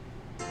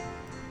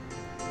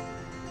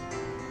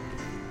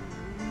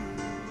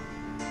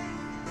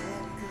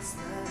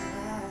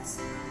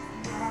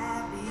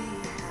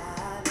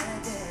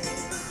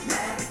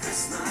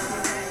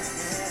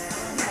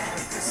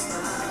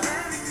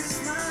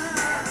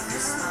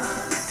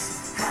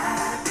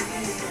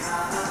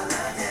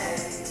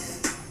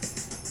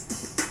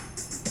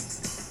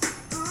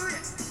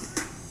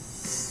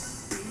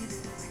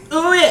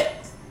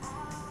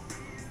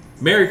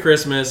Merry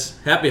Christmas.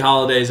 Happy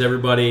holidays,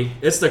 everybody.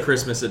 It's the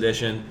Christmas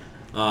edition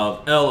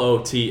of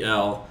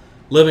LOTL,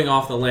 Living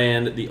Off the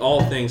Land, the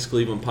All Things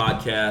Cleveland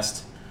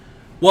podcast.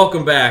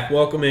 Welcome back.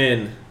 Welcome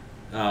in.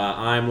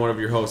 I'm one of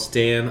your hosts,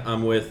 Dan.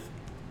 I'm with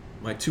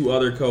my two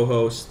other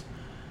co-hosts,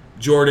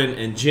 Jordan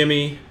and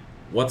Jimmy.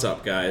 What's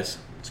up, guys?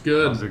 It's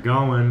good. How's it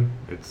going?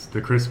 It's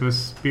the Christmas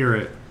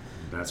spirit.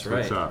 That's right.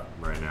 What's up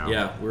right now.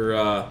 Yeah,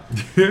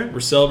 we're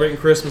celebrating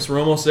Christmas. We're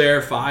almost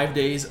there. 5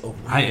 days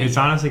away. It's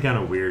honestly kind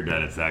of weird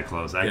that it's that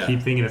close. I Yeah.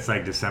 keep thinking it's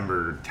like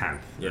December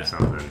 10th or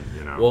something.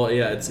 You know. Well,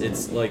 yeah,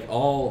 it's like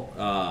all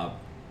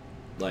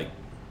like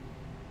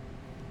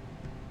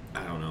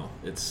I don't know.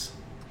 It's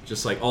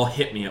just like all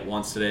hit me at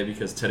once today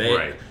because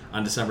today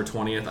on December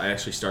 20th I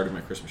actually started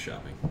my Christmas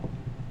shopping.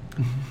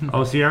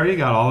 Oh, see, I already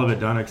got all of it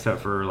done except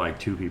for like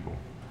 2 people.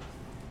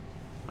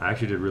 I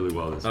actually did really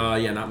well this year.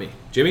 Yeah, not me.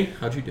 Jimmy,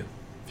 how'd you do?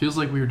 Feels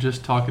like we were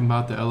just talking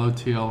about the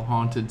LOTL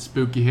haunted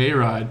spooky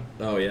hayride.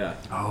 Oh yeah.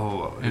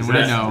 Oh, and we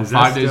know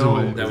 5 days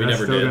away. That Is we that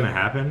never still did. going to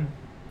happen?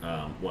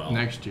 Well,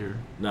 Next year.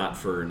 not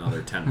for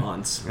another 10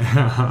 months.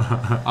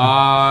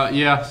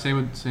 Yeah,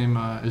 same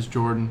as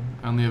Jordan.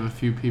 I only have a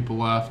few people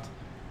left.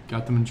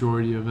 Got the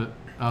majority of it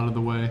out of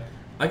the way.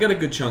 I got a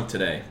good chunk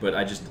today, but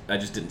I just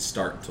didn't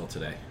start until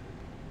today.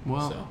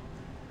 Well, So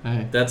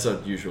hey, that's a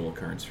usual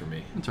occurrence for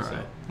me. that's all right. So.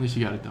 At least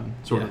you got it done.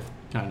 Sort of,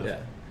 kind of. Yeah.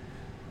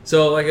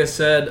 So, like I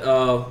said,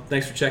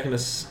 thanks for checking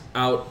us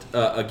out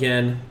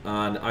again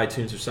on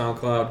iTunes or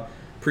SoundCloud.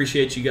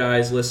 Appreciate you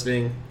guys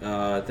listening.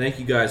 Thank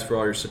you guys for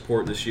all your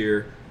support this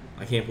year.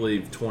 I can't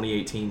believe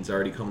 2018 is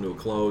already coming to a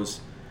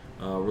close.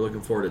 We're looking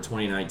forward to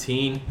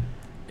 2019,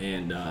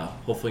 and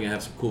hopefully gonna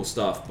have some cool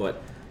stuff.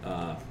 But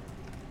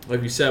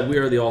like we said, we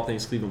are the All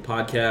Things Cleveland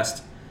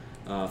podcast.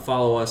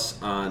 Follow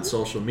us on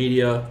social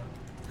media.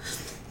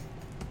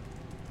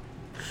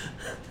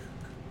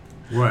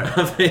 What?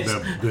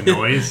 The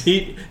noise?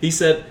 He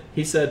said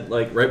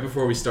like right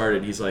before we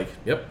started, he's like,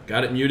 "Yep,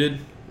 got it muted.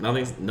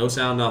 No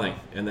sound, nothing."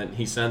 And then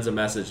he sends a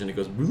message and it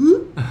goes,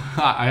 "Bloop."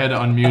 I had to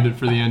unmute it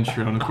for the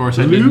intro, and of course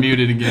I did mute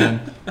it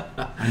again.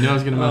 I knew I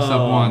was going to mess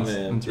up once.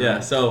 Man. That's right. Yeah,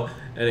 so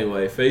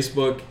anyway,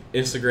 Facebook,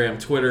 Instagram,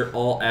 Twitter,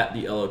 all at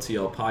the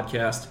LOTL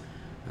podcast.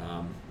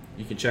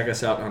 You can check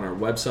us out on our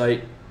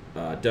website,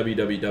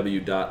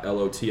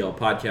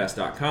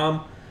 www.lotlpodcast.com,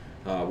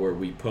 where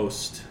we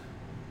post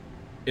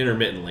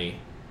intermittently.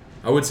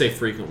 I would say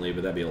frequently,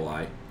 but that'd be a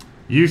lie.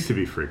 Used to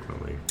be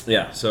frequently.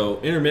 Yeah, so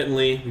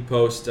intermittently we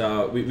post.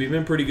 We've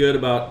been pretty good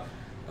about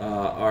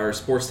our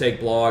Sports Take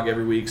blog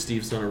every week.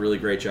 Steve's done a really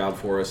great job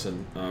for us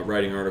and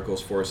writing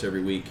articles for us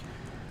every week.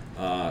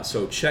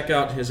 So check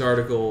out his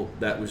article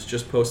that was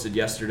just posted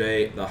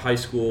yesterday, the high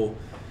school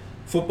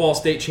football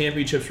state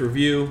championships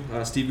review.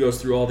 Steve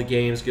goes through all the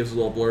games, gives a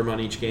little blurb on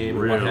each game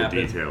and what Real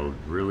happened. detailed.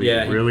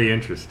 Really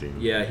interesting.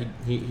 Yeah,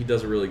 he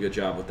does a really good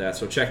job with that.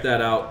 So check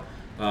that out.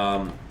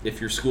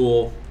 If your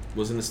school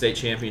was in the state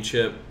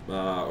championship,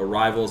 or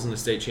rivals in the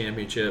state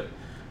championship,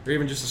 or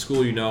even just a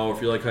school you know,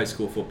 if you like high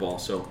school football.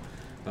 So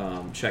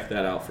check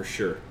that out for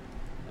sure.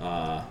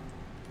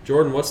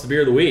 Jordan, what's the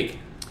beer of the week?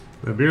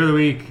 The beer of the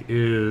week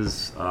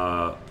is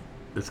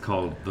it's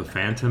called the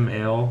Phantom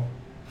Ale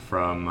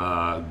from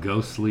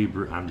Ghostly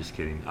Brew. I'm just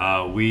kidding.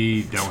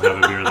 We don't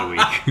have a beer of the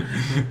week.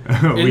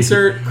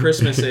 Insert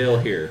Christmas ale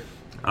here.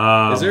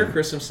 Is there a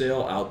Christmas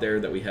ale out there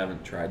that we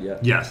haven't tried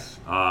yet? Yes.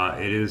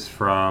 It is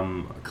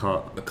from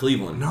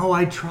Cleveland. No,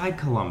 I tried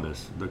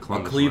Columbus. The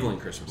Columbus Cleveland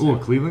one. Christmas Ooh, ale. a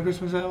Cleveland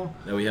Christmas ale?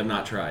 That we have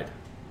not tried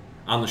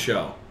on the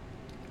show.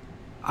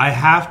 I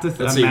have to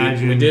Let's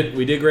imagine. see.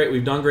 We did great.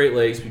 We've done Great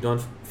Lakes. We've done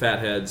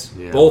Fatheads.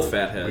 Yeah, Both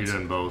Fatheads. We've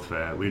done both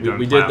fat. We done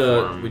did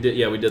platform. we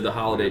did the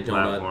holiday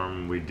donut.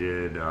 Platform. We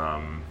did.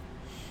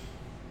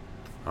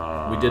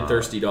 We did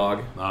Thirsty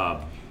Dog.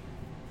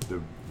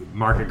 The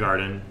Market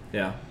Garden.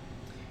 Yeah.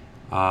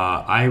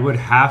 I would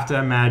have to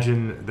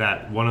imagine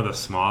that one of the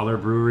smaller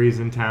breweries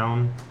in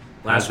town.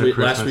 Last has a week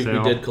Christmas we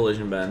ale. did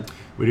Collision Bend.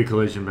 We did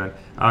Collision Bend.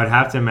 I would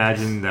have to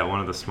imagine that one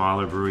of the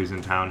smaller breweries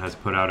in town has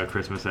put out a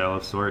Christmas ale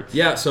of sorts.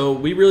 Yeah, so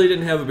we really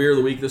didn't have a beer of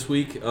the week this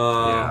week.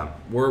 Yeah.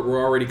 We're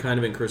already kind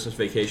of in Christmas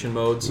vacation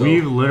mode. So.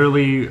 We've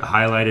literally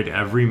highlighted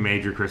every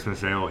major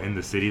Christmas ale in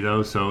the city,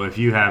 though. So if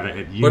you haven't,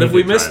 if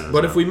we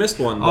missed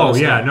one, let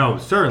us know. No,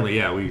 certainly,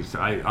 yeah.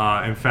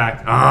 In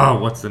fact,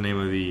 what's the name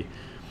of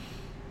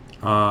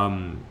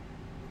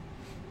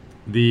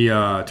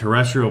the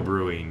Terrestrial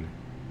Brewing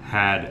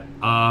had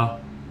a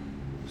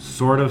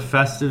sort of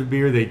festive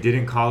beer. They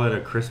didn't call it a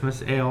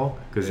Christmas ale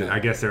because I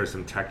guess there was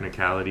some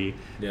technicality.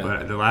 Yeah.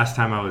 But the last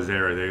time I was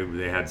there,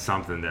 they had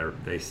something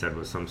that they said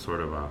was some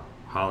sort of a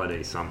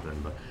holiday something.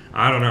 But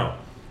I don't know.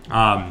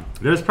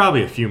 There's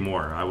probably a few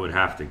more. I would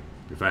have to,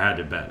 if I had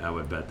to bet, I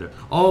would bet there.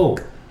 I'm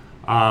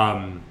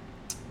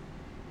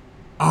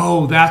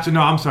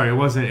sorry. It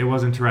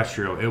wasn't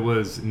Terrestrial. It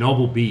was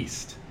Noble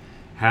Beast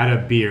had a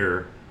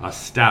beer, a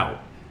stout.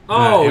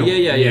 Oh,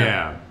 That-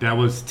 yeah. That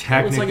was It was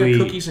technically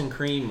like a cookies and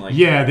cream. Like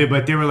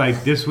but they were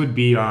like, this would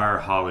be our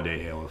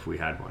holiday ale if we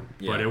had one.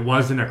 Yeah. But it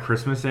wasn't a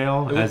Christmas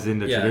ale, as in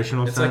the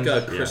traditional it's sense.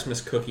 like a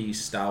Christmas cookie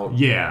stout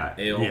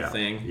ale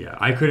thing. Yeah,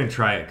 I couldn't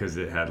try it because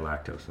it had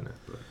lactose in it.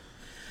 But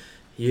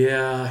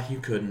Yeah, you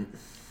couldn't.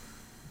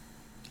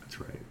 that's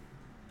right.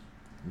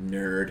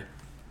 Nerd.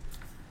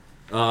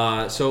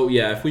 So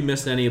yeah, if we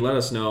missed any, let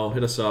us know.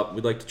 Hit us up.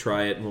 We'd like to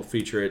try it, and we'll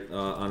feature it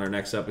on our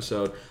next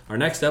episode. Our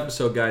next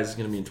episode, guys, is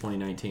going to be in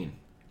 2019.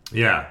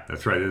 Yeah,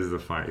 that's right. This is the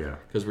fun. Yeah.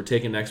 Because we're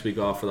taking next week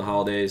off for the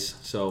holidays.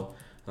 So,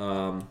 we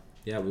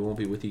won't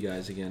be with you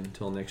guys again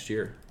until next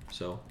year.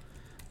 So,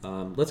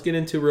 let's get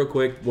into real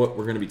quick what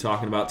we're going to be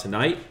talking about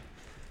tonight.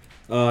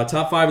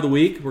 Top 5 of the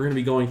week. We're going to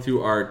be going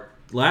through our...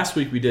 Last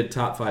week we did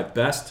top 5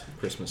 best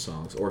Christmas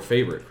songs or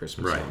favorite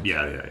Christmas songs. Right.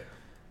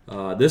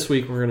 Yeah. This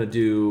week we're going to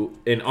do,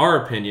 in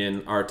our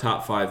opinion, our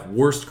top 5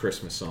 worst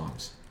Christmas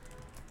songs.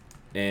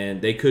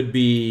 And they could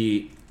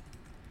be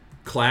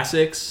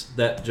classics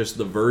that just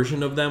the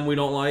version of them we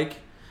don't like,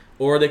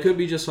 or they could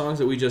be just songs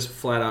that we just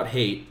flat out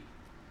hate,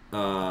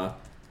 that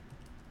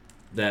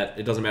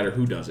it doesn't matter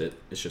who does it,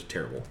 it's just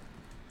terrible.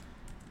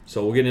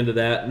 So we'll get into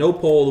that. No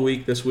poll of the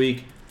week this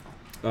week.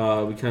 We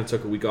kind of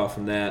took a week off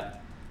from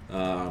that.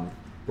 We're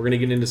going to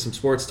get into some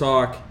sports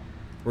talk.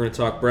 We're going to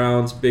talk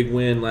Browns big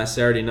win last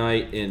Saturday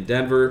night in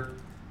Denver.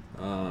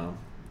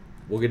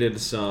 We'll get into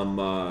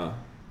some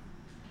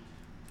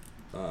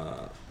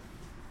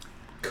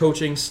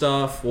coaching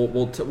stuff.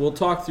 We'll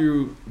talk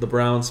through the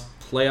Browns'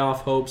 playoff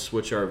hopes,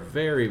 which are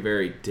very,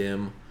 very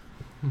dim.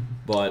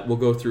 But we'll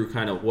go through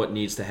kind of what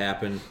needs to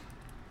happen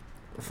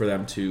for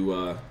them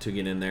to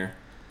get in there.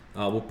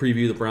 We'll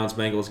preview the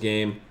Browns-Bengals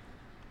game,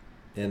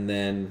 and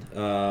then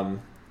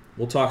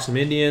we'll talk some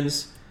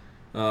Indians.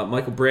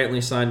 Michael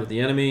Brantley signed with the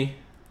enemy.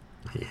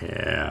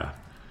 Yeah.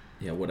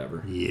 Yeah,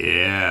 whatever.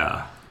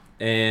 Yeah.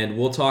 And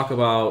we'll talk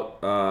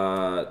about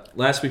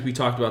last week we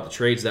talked about the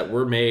trades that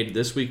were made.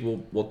 This week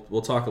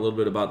we'll talk a little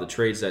bit about the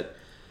trades that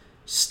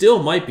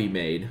still might be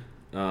made.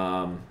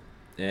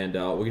 And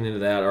we'll get into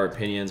that, our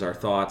opinions, our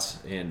thoughts,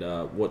 and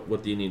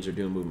what the Indians are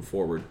doing moving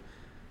forward.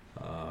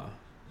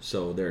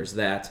 So there's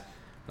that.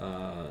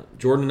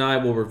 Jordan and I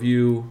will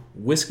review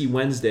Whiskey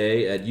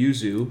Wednesday at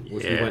Yuzu,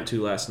 which we went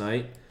to last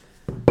night.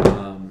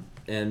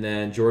 And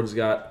then Jordan's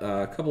got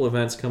a couple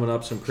events coming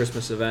up, some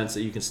Christmas events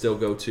that you can still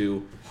go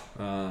to,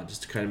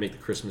 just to kind of make the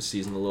Christmas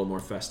season a little more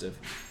festive.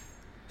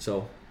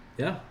 So,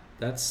 yeah,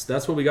 that's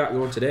what we got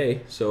going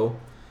today. So,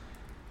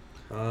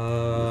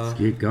 let's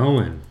get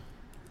going.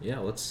 Yeah,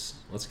 let's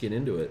get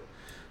into it.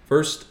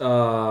 First,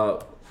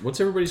 what's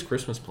everybody's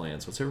Christmas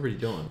plans? What's everybody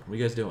doing? What are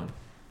you guys doing?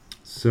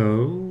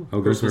 So, I'll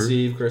go Christmas first.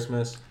 Eve,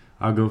 Christmas.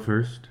 I'll go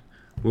first.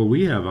 Well,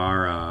 we have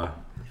our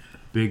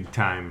big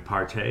time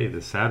party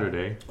this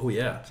Saturday. Oh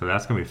yeah, so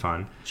that's gonna be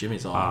fun.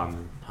 Jimmy's all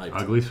hyped.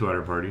 Ugly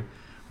sweater party.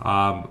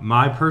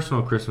 My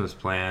personal Christmas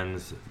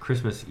plans: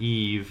 Christmas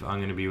Eve,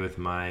 I'm gonna be with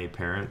my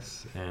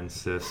parents and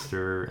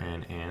sister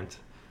and aunt,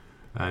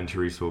 and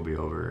Teresa will be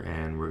over,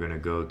 and we're gonna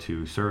go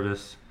to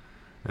service.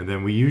 And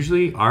then we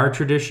usually, our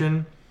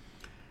tradition,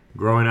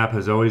 growing up,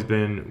 has always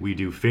been we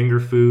do finger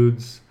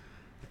foods,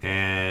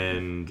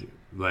 and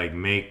like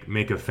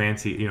make a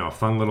fancy, a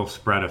fun little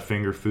spread of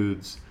finger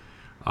foods.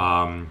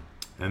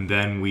 And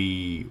then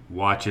we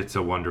watch It's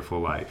a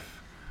Wonderful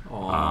Life.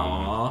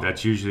 Aww.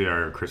 That's usually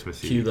our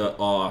Christmas Eve. Cue the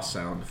aw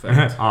sound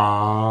effect. Do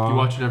you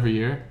watch it every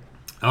year?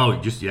 Oh,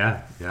 just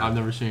yeah. I've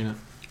never seen it.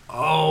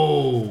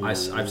 Oh, I've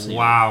seen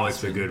wow, it.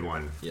 it's a good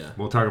one. Yeah.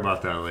 We'll talk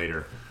about that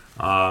later.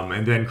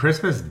 And then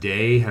Christmas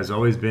Day has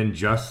always been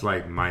just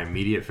like my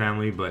immediate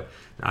family, but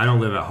I don't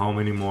live at home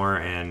anymore,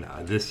 and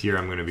this year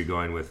I'm going to be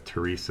going with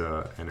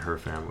Teresa and her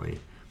family.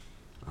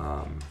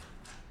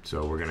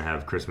 So we're going to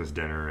have Christmas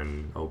dinner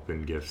and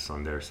open gifts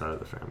on their side of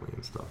the family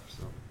and stuff.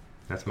 So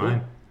that's Cool.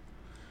 mine.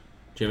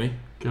 Jimmy?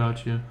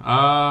 Gotcha.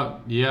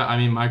 Yeah, I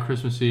mean, my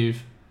Christmas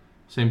Eve,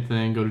 same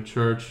thing, go to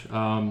church.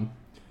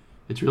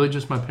 It's really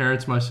just my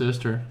parents, my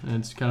sister, and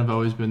it's kind of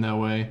always been that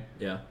way.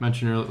 Yeah.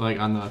 Mentioned earlier, like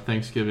on the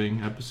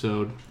Thanksgiving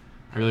episode,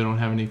 I really don't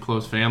have any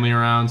close family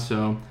around,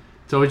 so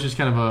it's always just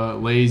kind of a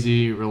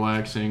lazy,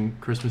 relaxing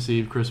Christmas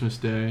Eve, Christmas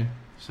Day.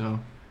 So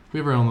we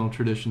have our own little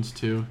traditions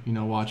too.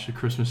 Watch A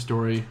Christmas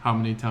Story how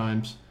many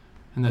times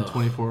in that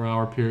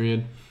 24-hour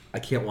period. I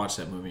can't watch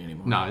that movie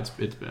anymore. No, it's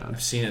bad.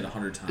 I've seen it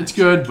 100 times. It's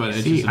good, but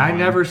it's See, just I annoying.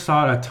 never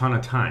saw it a ton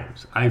of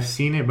times. I've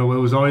seen it, but it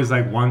was always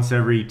like once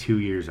every 2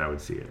 years I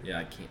would see it. Yeah,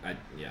 I can't.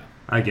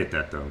 I get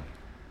that though.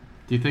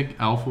 Do you think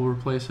Elf will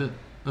replace it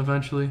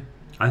eventually?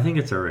 I think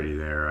it's already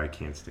there. I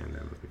can't stand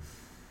that movie.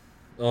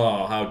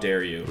 Oh, how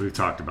dare you? We've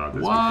talked about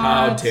this What? before.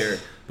 How dare.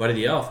 Buddy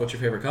the Elf, what's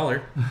your favorite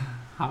color?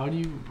 How do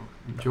you...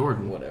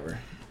 Jordan. Whatever.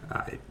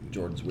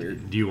 Jordan's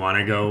weird. Do you want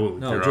to go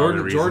No, through Jordan- all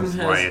the reasons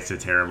Jordan why has-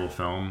 it's a terrible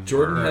film?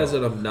 Jordan Or- has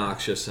an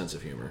obnoxious sense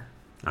of humor.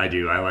 I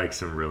do. I like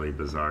some really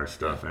bizarre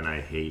stuff, and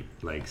I hate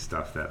like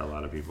stuff that a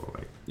lot of people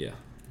like. Yeah,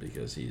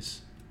 because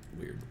he's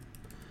weird.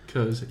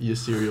 Because you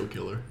serial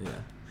killer.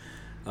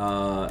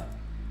 Yeah.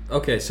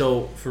 Okay,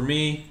 so for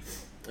me,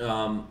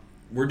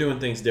 we're doing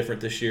things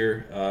different this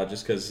year,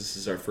 just because this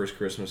is our first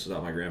Christmas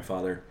without my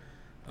grandfather,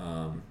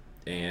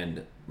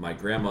 and my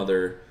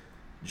grandmother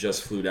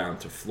just flew down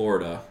to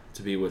Florida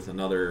to be with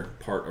another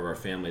part of our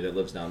family that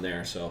lives down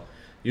there. So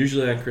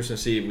usually on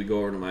Christmas Eve we go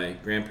over to my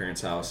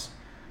grandparents' house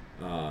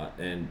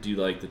and do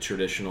like the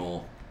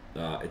traditional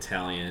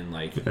Italian,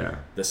 like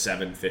the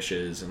 7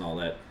 fishes and all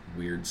that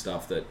weird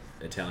stuff that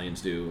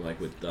Italians do, like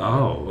with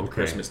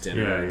Christmas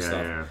dinner and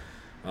stuff.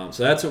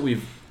 So that's what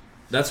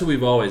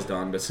we've always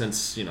done. But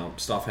since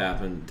stuff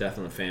happened, death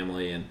in the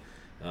family, and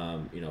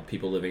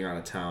people living out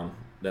of town,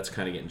 that's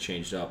kind of getting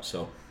changed up.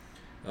 So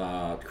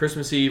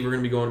Christmas Eve we're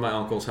gonna be going to my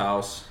uncle's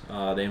house.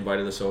 They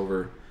invited us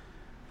over.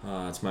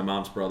 It's my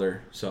mom's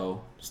brother,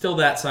 so still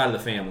that side of the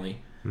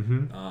family.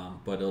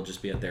 But it'll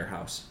just be at their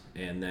house,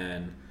 and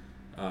then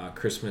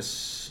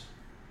Christmas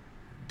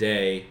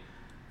Day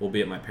we'll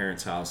be at my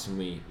parents' house, and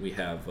we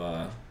have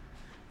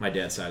my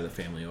dad's side of the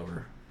family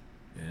over,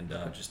 and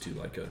just do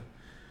like a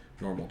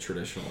normal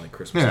traditional like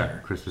Christmas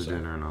dinner. Christmas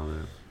dinner and all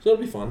that. So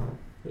it'll be fun.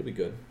 It'll be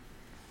good.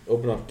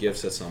 Open up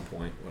gifts at some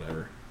point,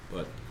 whatever.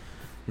 But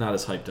not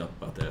as hyped up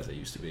about that as I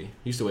used to be.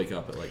 Used to wake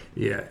up at like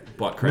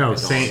butt crack. No,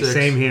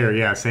 same here.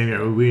 Yeah, same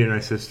here. We and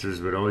my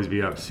sisters would always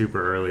be up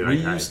super early.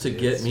 Me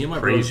and my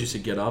brothers used to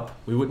get up.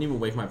 We wouldn't even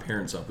wake my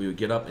parents up. We would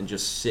get up and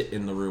just sit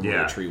in the room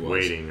where the tree was.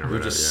 Waiting. We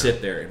would just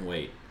sit there and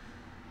wait.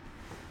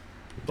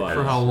 But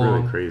for how long?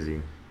 Really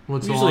crazy.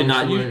 What's usually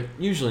not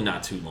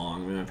too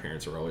long. I mean, my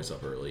parents are always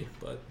up early,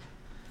 but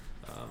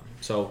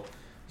so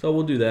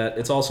we'll do that.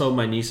 It's also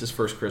my niece's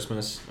first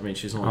Christmas. I mean,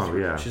 she's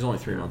only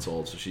 3 months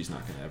old, so she's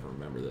not gonna ever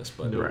remember this.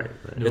 But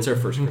it's her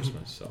first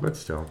Christmas. So. But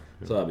still,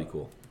 so that'll be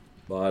cool.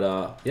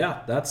 But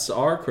that's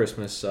our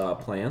Christmas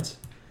plans.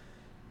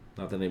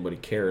 Not that anybody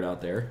cared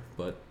out there,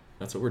 but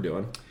that's what we're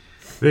doing.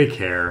 They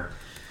care.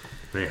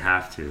 They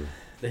have to.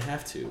 They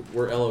have to.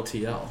 We're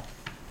LOTL.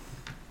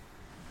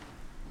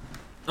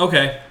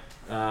 Okay.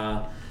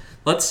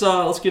 Let's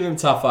get into the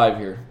top 5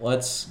 here.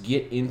 Let's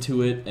get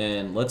into it,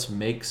 and let's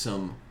make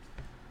some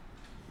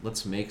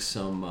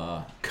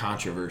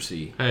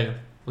controversy. Hey,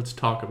 let's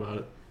talk about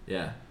it.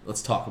 Yeah,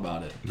 let's talk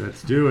about it.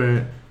 Let's do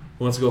it.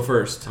 Who wants to go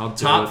first?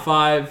 Top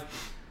 5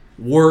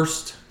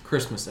 worst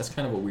Christmas. That's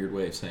kind of a weird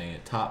way of saying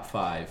it. Top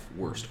 5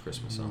 worst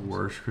Christmas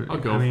songs. I'll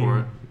go for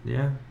it.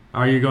 Yeah.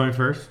 Are you going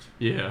first?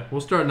 Yeah,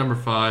 we'll start at number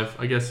 5.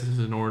 I guess this is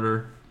in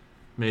order.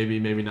 Maybe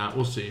not.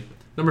 We'll see.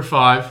 Number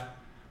 5.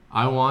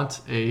 I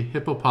want a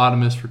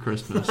hippopotamus for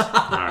Christmas. All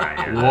right,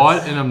 yeah,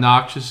 what an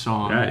obnoxious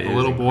song. A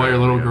little boy or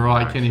little girl,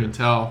 I can't even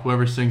tell.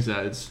 Whoever sings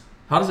that.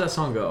 How does that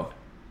song go?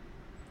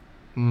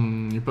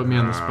 You put me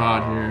on the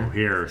spot here.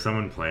 Here,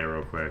 someone play it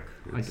real quick.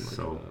 I can look it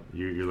up.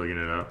 You're looking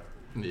it up?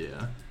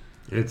 Yeah.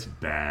 It's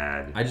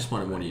bad. I just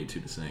wanted one of you two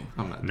to sing.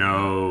 I'm not.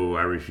 No,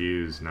 I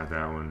refuse. Not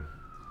that one.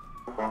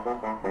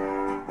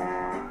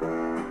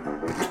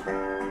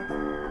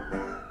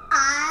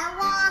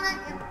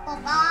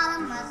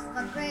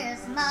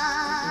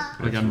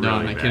 Like I'm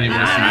done. Really I can't even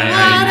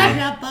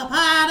bad.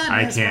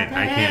 listen to it.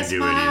 I can't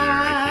do it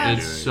either.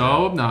 It's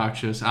so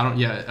obnoxious.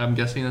 I'm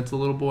guessing that's a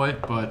little boy,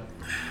 but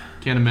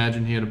can't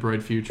imagine he had a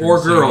bright future.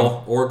 Or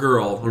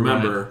girl.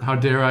 Remember. Right. How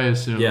dare I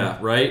assume? Yeah,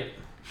 right?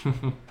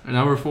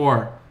 Number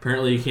 4.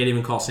 Apparently you can't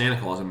even call Santa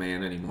Claus a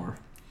man anymore.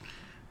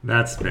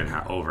 That's been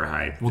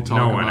overhyped.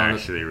 No one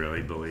actually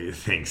really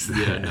thinks that.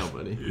 Yeah,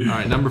 nobody. All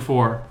right, number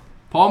 4.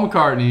 Paul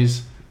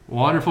McCartney's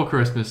Wonderful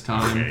Christmas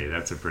Time. Okay,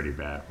 that's a pretty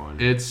bad one.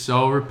 It's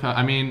so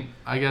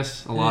I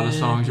guess a lot of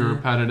songs are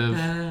repetitive,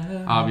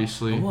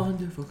 obviously. A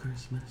wonderful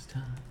Christmas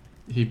time.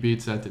 He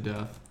beats that to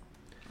death.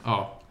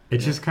 Oh. It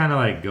just kind of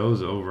like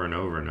goes over and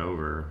over and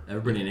over.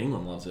 Everybody in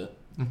England loves it.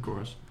 Of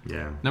course.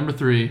 Yeah. Number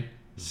 3,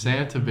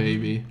 Santa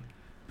Baby.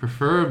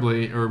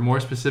 Preferably, or more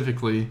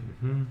specifically,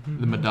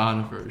 the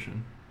Madonna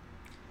version.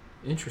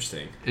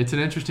 Interesting. It's an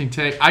interesting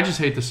take. I just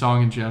hate the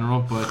song in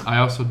general, but I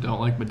also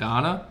don't like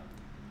Madonna.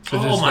 So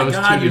oh my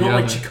God! You don't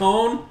like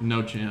Chacon?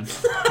 No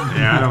chance.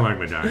 Yeah, I don't like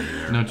Madonna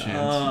either. No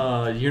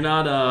chance. You're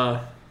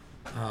not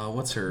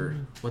what's her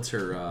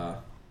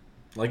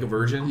like a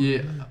virgin?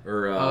 Yeah.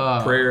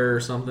 Or prayer or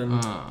something.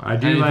 I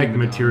do like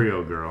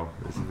Material Girl.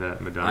 Isn't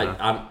that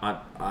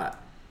Madonna?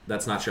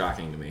 That's not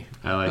shocking to me.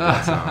 I like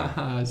that song.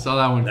 I saw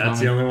that one. That's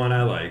the only one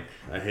I like.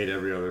 I hate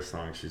every other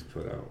song she's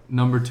put out.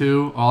 Number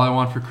 2, All I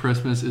Want for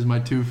Christmas is My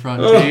 2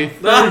 Front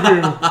Teeth.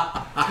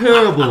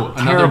 Terrible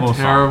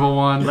Terrible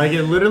one. Like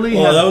it literally.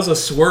 That was a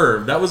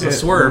swerve. That was a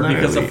swerve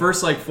because the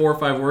first like 4 or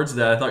 5 words of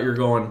that I thought you were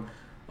going.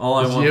 All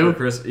I want for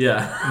Christmas.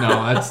 Yeah.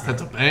 No,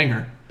 that's a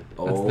banger.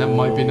 That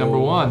might be number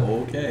 1.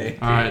 Okay.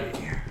 All right.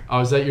 Oh,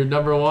 is that your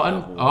number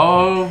 1?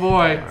 Oh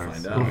boy.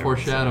 Little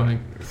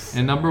foreshadowing.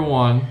 And number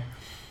 1,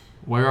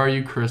 Where Are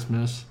You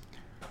Christmas?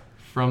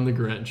 From The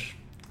Grinch.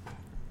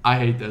 I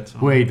hate that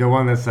song. Wait, the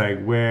one that's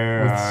like,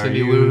 where with are Cindy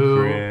you?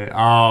 Lou Who.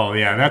 Oh,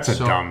 yeah, that's a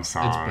dumb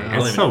song.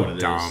 It's so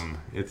dumb.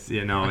 It's we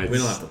don't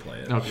have to play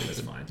it. Okay,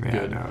 it's fine. Yeah,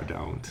 Good. no,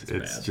 don't.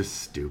 It's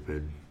just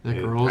stupid. That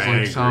girl's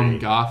like some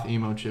goth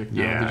emo chick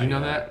now. Yeah, Did you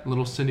know that?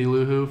 Little Cindy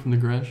Lou Who from The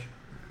Grinch?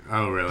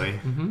 Oh, really?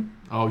 Mm-hmm.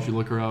 Oh, you should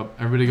look her up.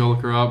 Everybody go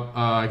look her up.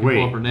 I can Wait,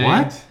 pull up her name.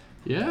 what?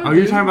 Yeah. Oh,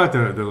 you're talking about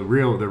the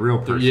real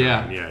person.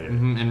 Yeah. Yeah.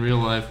 Mm-hmm. In real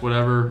life,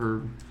 whatever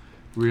her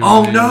real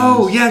Oh name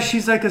no! is. Yeah,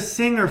 she's like a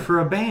singer for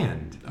a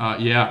band.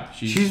 Yeah.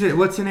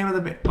 What's the name of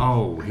the band?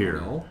 Oh, here.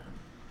 All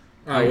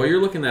right. Well,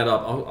 you're looking that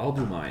up. I'll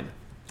do mine.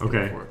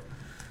 Okay.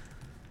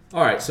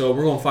 All right. So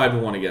we're going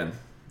 5-1 again.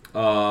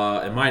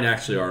 And mine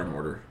actually are in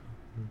order.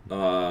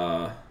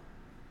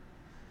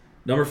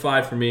 Number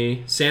 5 for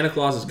me. Santa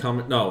Claus is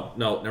coming. No,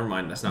 never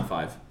mind. That's not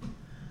 5.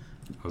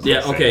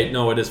 Yeah. Okay.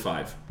 No, it is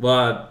 5.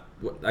 Well,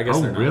 I guess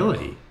they're not.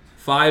 Really?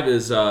 5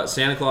 is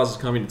Santa Claus is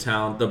coming to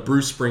town. The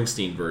Bruce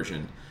Springsteen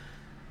version.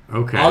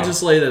 Okay. I'll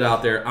just lay that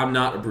out there. I'm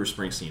not a Bruce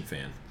Springsteen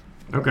fan.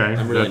 Okay.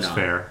 I'm really That's not.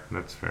 fair.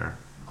 That's fair.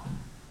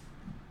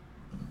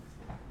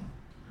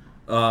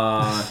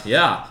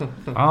 Yeah.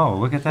 Oh,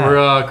 look at that.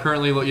 We're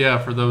currently,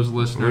 for those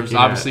listeners,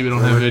 obviously we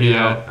don't have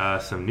video.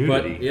 Some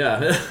nudity. But,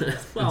 yeah.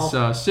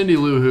 Well, It's Cindy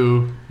Lou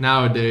Who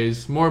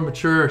nowadays. More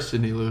mature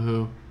Cindy Lou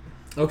Who.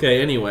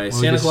 okay, anyway. Well,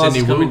 Santa just Claus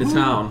is Cindy coming Woo to Woo?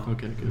 town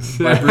Okay,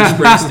 good. by Bruce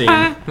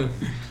Springsteen.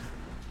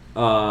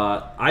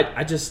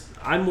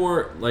 I'm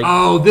more like...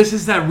 Oh, this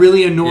is that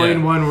really annoying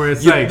Yeah. one where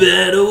it's You like...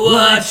 better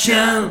watch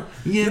out.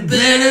 You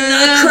better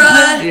not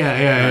cry.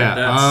 Yeah.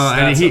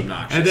 That's and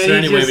obnoxious. and then Is there he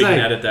any way just we can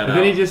like, edit that and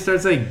then he out? just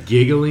starts like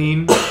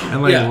giggling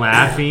and like Yeah.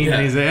 laughing, Yeah.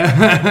 and he's like,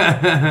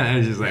 and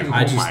it's just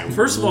like,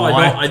 First of all,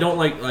 what? I don't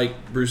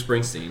like Bruce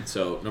Springsteen.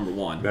 So number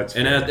 1, That's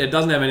and fair. it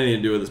doesn't have anything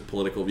to do with his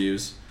political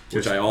views,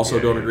 which Just- I also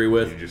yeah, don't agree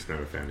with. You're just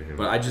not a fan of him.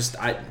 But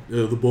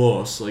the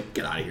boss, like,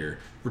 get out of here.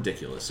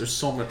 Ridiculous. There's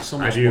so much. I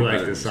more do like better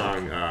the music.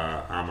 song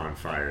 "I'm on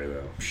Fire"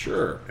 though.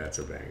 Sure. That's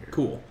a banger.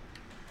 Cool.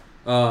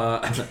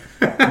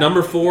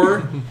 Number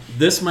 4.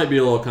 This might be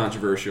a little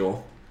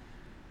controversial.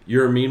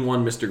 "You're a Mean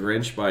One, Mr.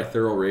 Grinch" by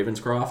Thurl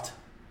Ravenscroft.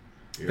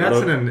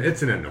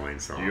 It's an annoying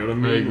song. You're a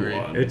mean mean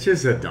one. one, It's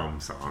just a dumb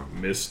song.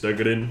 Mr.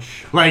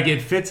 Grinch. Like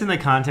it fits in the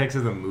context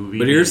of the movie.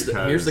 But here's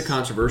because the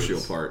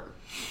controversial part.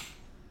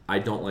 I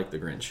don't like the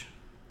Grinch.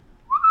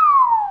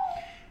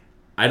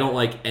 I don't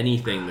like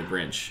anything the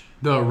Grinch.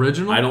 The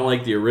original? I don't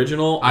like the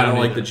original. I don't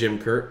like either. the Jim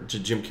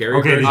Carrey.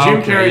 Okay, the version.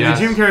 Jim Carrey. yes.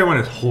 The Jim Carrey one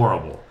is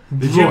horrible.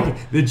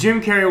 The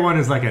Jim Carrey one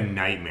is like a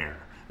nightmare.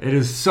 It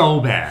is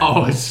so bad.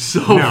 Oh, it's so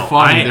No,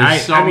 funny.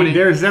 There's so I mean, many.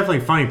 there's definitely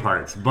funny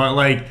parts, but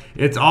like,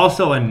 it's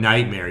also a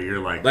nightmare. You're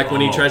like Like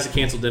when he oh. tries to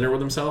cancel dinner with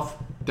himself.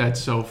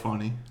 That's so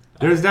funny.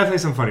 There's definitely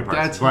some funny parts.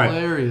 That's but,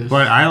 hilarious.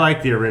 But I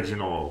like the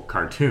original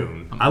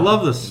cartoon. I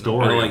love the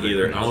story. I don't like of the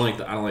either. Grinch.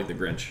 I don't like the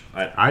Grinch.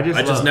 I just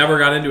love- never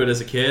got into it as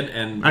a kid,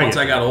 and I once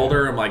get I got that.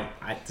 older, I'm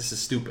like, this is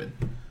stupid.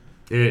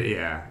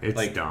 It's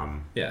Like-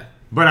 dumb. Yeah.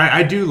 But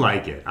I do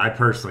like it. I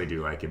personally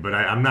do like it. But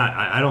I'm not.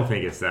 I don't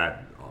think it's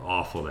that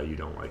awful that you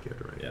don't like it,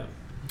 right?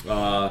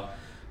 Yeah.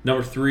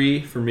 Number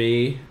 3 for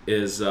me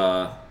is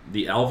the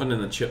Alvin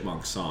and the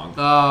Chipmunks song.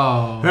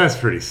 Oh. That's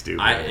pretty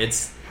stupid.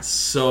 It's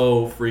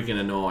so freaking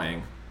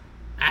annoying.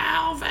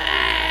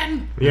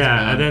 Alvin.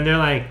 Yeah, and then they're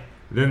like,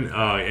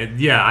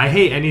 I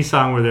hate any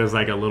song where there's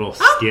like a little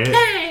skit.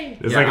 Okay.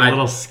 There's Yeah, like a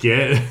little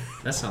skit.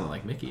 That sounded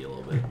like Mickey a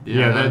little bit.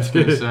 Yeah, that's that's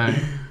good to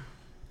say.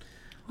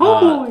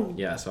 Oh,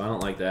 Yeah, so I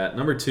don't like that.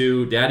 Number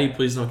 2, "Daddy,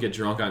 Please Don't Get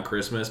Drunk on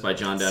Christmas" by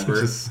John Denver.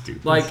 Such a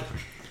stupid Like, song.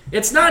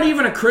 it's not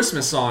even a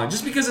Christmas song.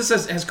 Just because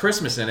it has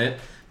Christmas in it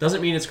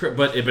doesn't mean it's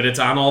but it's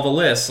on all the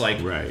lists.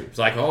 Like, Right. It's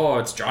like, oh,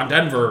 it's John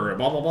Denver,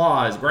 blah blah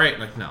blah, it's great.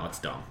 Like, no, it's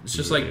dumb. It's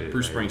just like Yeah,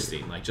 Bruce yeah,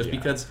 Springsteen. Like, just yeah.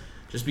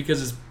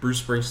 because it's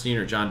Bruce Springsteen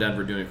or John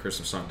Denver doing a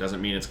Christmas song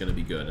doesn't mean it's going to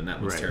be good, and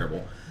that was Right.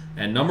 terrible.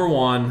 And number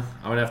 1,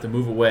 I'm gonna have to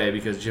move away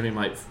because Jimmy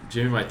might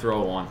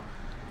throw one.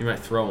 He might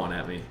throw one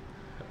at me.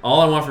 "All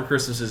I Want for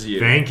Christmas Is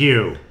You." Thank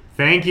you.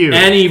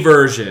 Any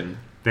version.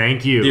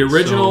 Thank you. The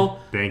original,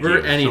 thank you.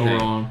 anything.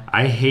 So wrong.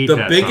 I hate The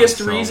that biggest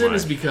song so reason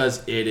is much.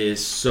 because it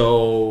is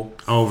so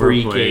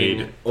Overplayed.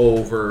 freaking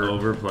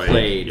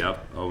overplayed.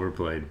 Yep,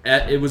 overplayed.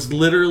 It was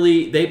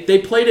literally they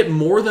played it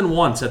more than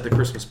once at the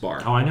Christmas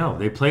bar. Oh, I know.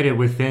 They played it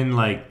within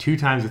like 2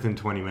 times within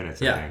 20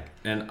 minutes. I Yeah, think.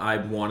 and I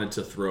wanted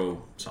to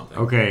throw something.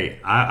 Okay,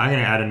 I'm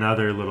gonna add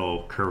another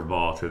little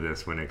curveball to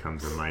this when it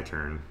comes to my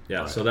turn.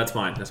 Yeah, But- so that's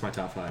mine. That's my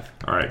top 5.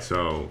 All right,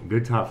 so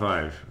good top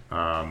 5.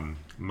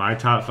 My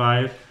top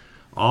 5.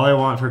 "All I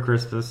Want for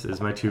Christmas Is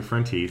My 2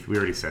 Front Teeth." We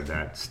already said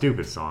that.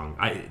 Stupid song.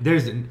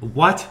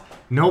 What?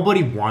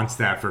 Nobody wants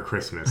that for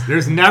Christmas.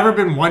 There's never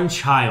been one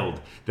child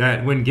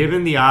that, when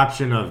given the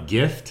option of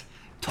gift,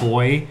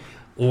 toy,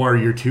 or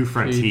your 2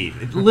 front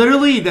teeth,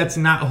 literally, that's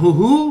not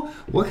who.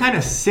 What kind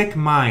of sick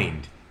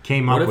mind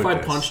came up What with if I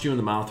this? punched you in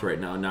the mouth right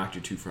now and knocked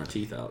your 2 front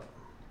teeth out?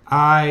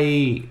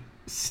 I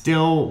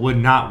still would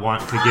not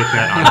want to get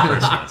that on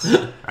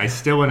Christmas. I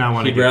still would not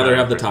want to. You'd get rather that on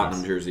have the Christmas.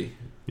 Tottenham jersey.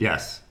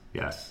 Yes.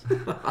 Yes.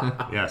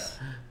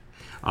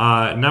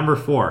 Number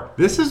 4.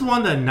 This is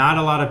one that not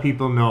a lot of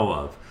people know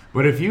of,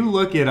 but if you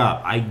look it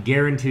up, I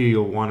guarantee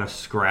you'll want to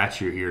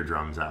scratch your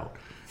eardrums out.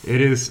 It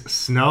is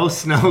 "Snow,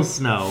 Snow,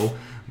 Snow"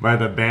 by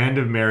the Band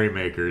of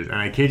Merrymakers, and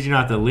I kid you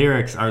not, the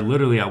lyrics are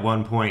literally at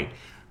one point,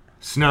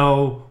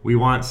 "Snow, we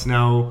want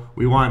snow,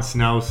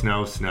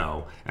 snow,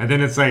 snow." And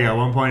then it's like, at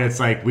one point, it's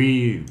like,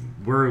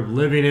 we're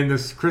living in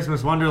this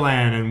Christmas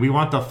wonderland, and we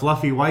want the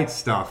fluffy white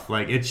stuff.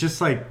 Like, it's just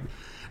like,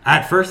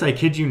 At first, I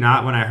kid you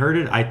not, when I heard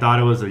it, I thought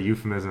it was a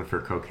euphemism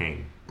for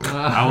cocaine.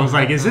 I was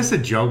like, is this a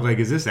joke? Like,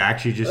 is this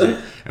actually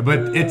just...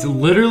 But it's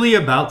literally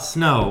about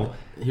snow.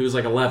 He was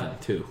like 11,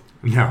 too.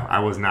 No, I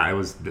was not. It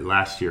was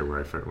last year when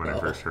I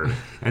first heard it.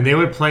 And they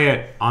would play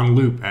it on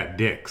loop at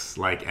Dick's.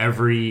 Like,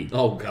 every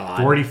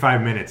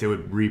 45 minutes, it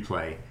would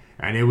replay.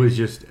 And it was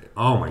just...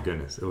 Oh, my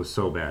goodness. It was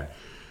so bad.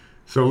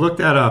 So look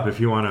that up if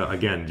you want to,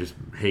 again, just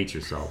hate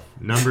yourself.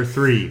 Number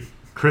 3,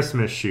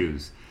 Christmas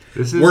shoes.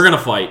 We're going to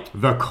fight.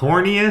 The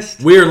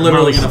corniest. We're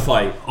literally going to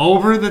fight.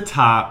 Over the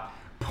top,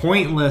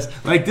 pointless.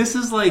 Like, this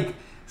is like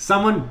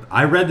someone,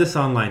 I read this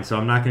online, so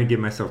I'm not going to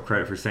give myself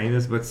credit for saying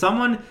this, but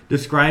someone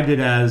described it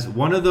as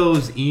one of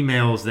those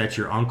emails that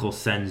your uncle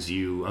sends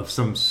you of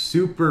some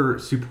super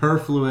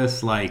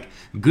superfluous, like,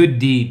 good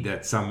deed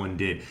that someone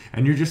did.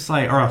 And you're just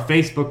like, or a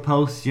Facebook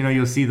post, you know,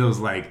 you'll see those,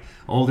 like,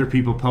 older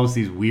people post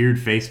these weird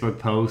Facebook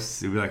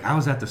posts. It'll be like, I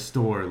was at the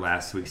store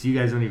last week. So you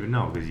guys don't even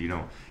know because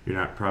you're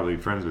not probably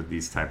friends with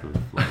these type of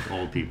like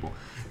old people.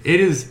 It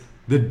is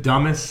the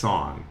dumbest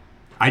song.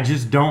 I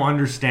just don't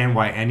understand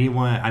why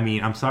anyone. I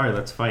mean, I'm sorry.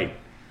 Let's fight.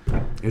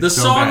 The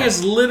song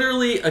is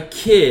literally a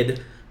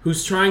kid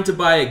who's trying to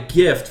buy a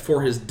gift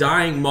for his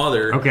dying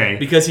mother. Okay.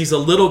 Because he's a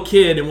little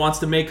kid and wants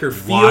to make her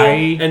feel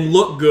and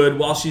look good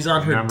while she's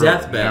on her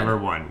deathbed. Number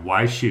 1,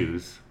 why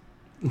shoes?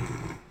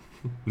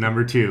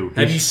 Number 2,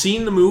 have you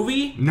seen the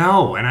movie?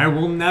 No, and I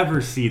will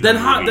never see the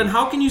movie. Then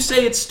how can you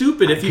say it's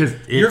stupid if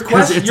your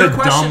question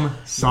dumb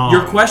song.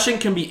 Your question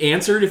can be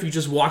answered if you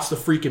just watch the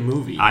freaking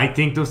movie. I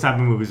think those type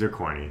of movies are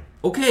corny.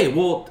 Okay,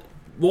 well,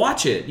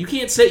 watch it. You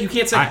can't say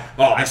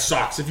this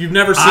sucks if you've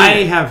never seen it.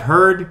 I have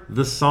heard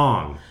the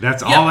song.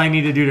 That's all I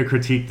need to do to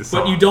critique the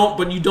song. But you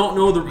don't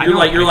know the.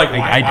 You're like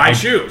why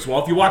shoes?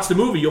 Well, if you watch the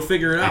movie, you'll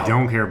figure it out. I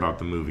don't care about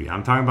the movie.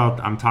 I'm talking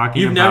about.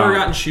 You've never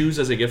gotten shoes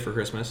as a gift for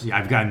Christmas? Yeah,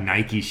 I've got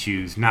Nike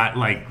shoes, not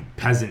like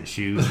peasant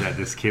shoes that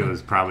this kid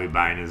was probably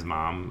buying his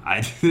mom.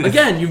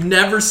 Again, you've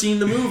never seen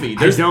the movie.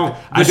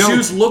 The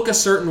shoes look a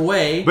certain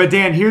way. But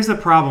Dan, here's the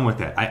problem with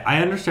that.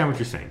 I understand what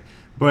you're saying,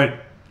 but.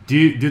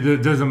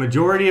 Does the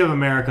majority of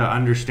America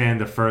understand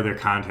the further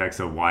context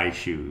of why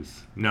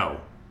shoes?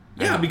 No.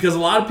 Yeah, because a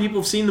lot of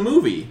people have seen the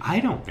movie. I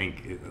don't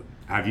think.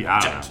 Have you?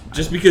 I don't know.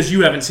 Just because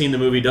you haven't seen the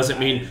movie doesn't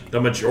mean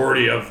the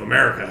majority of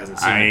America hasn't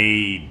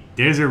seen it.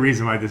 There's a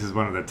reason why this is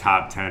one of the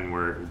top 10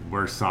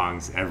 worst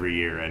songs every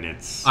year, and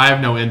it's... I have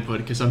no input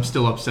because I'm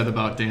still upset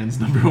about Dan's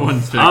number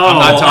 1 pick.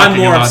 I'm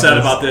more upset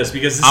about this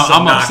because this is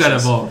I'm obnoxious. upset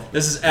at both.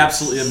 This is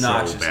absolutely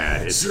obnoxious. So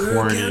bad. It's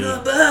corny.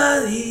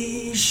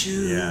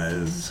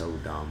 Yeah, it's so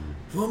dumb.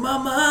 For my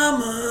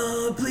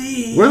mama,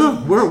 please.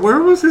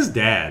 Where was his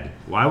dad?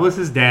 Why was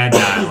his dad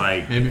not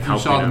like? Maybe if you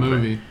saw the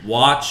movie.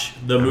 Watch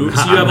the movie.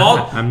 So you have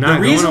all. I'm not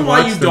the reason going to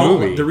why watch you the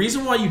don't. movie. The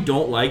reason why you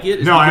don't like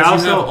it is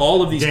because you have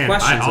all of these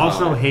questions. I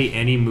also hate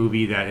any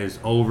movie that is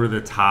over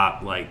the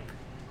top, like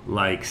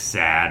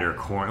sad or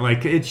corny.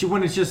 Like it's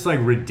when it's just like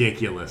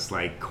ridiculous,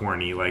 like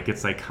corny. Like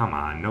it's like, come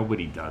on,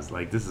 nobody does.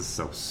 Like this is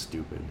so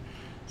stupid.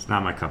 It's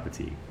not my cup of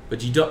tea.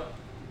 But you don't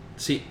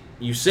see.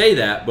 You say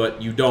that,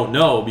 but you don't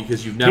know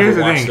because you've never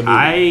watched the movie.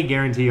 I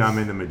guarantee you I'm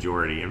in the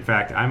majority. In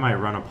fact, I might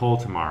run a poll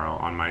tomorrow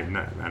on my...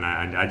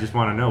 And I just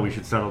want to know. We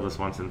should settle this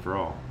once and for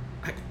all.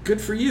 Good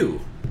for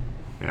you.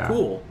 Yeah.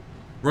 Cool.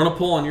 Run a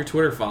poll on your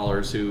Twitter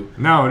followers who...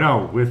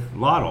 No, with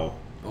Lotto.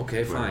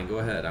 Okay, fine. Go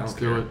ahead. I don't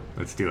care.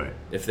 Let's do it.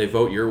 If they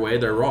vote your way,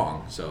 they're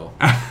wrong. So.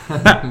 All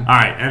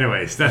right.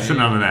 Anyways, that's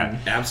enough of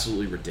that.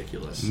 Absolutely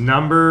ridiculous.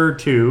 Number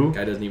 2.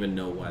 Guy doesn't even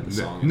know why the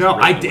song is. No,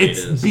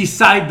 it's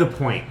beside the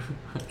point.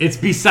 It's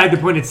beside the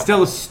point. It's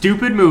still a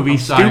stupid movie,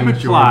 stupid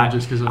plot.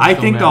 I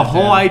think the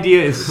whole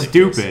idea is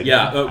stupid.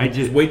 Yeah.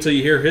 Just wait till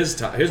you hear his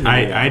movie.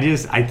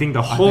 I think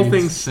the whole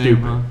thing's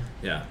stupid. Huh?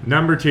 Yeah.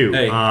 Number 2.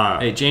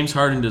 Hey, James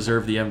Harden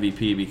deserved the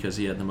MVP because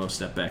he had the most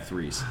step back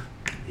threes.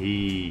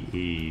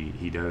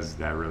 He does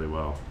that really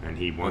well, and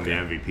he won the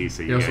MVP.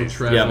 So he also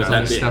traveled.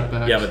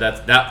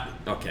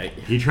 Okay.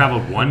 He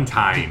traveled one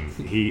time.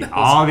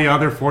 All the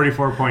other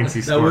 44 points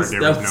he scored,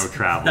 there was no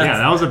travel.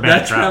 That was a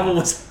bad travel. That travel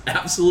was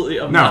absolutely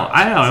amazing. No,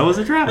 I know it was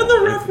a travel. And the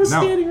ref was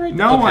standing right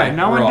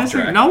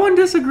there. No one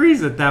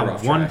disagrees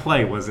that one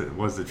play was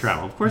the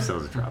travel. Of course, that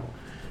was a travel.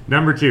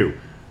 Number 2.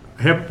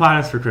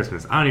 Hippopotamus for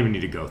Christmas. I don't even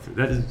need to go through.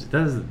 That is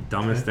the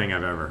dumbest thing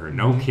I've ever heard.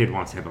 No kid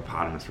wants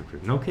hippopotamus for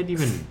Christmas.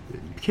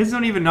 Kids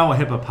don't even know what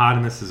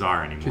hippopotamuses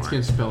are anymore. Kids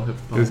can't spell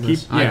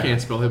hippopotamus. I can't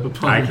spell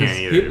hippopotamus. I can't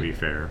either, to be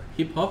fair.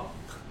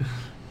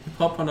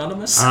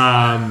 Hippopotamus.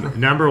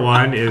 Number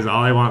 1 is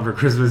All I Want for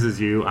Christmas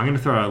Is You. I'm going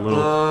to throw a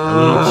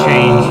little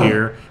change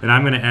here, and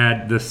I'm going to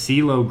add the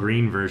CeeLo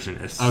Green version.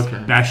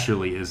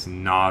 Especially is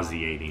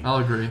nauseating. I'll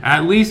agree.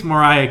 At least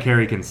Mariah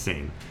Carey can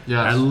sing.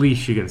 Yes. At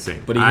least she can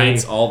sing. But he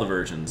hates all the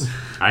versions.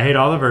 I hate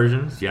all the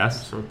versions,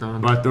 yes. So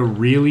done. But the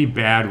really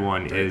bad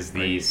one is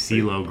the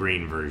CeeLo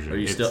Green version. Are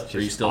you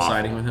still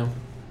siding with him?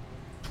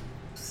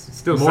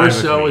 Still more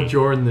so with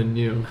Jordan than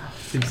you,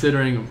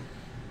 considering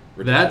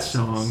that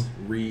song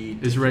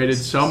is rated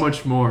so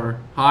much more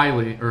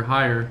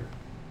higher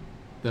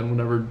than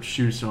whatever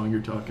shoe song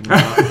you're talking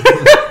about.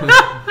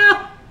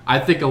 I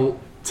think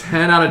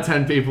 10 out of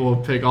 10 people will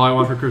pick All I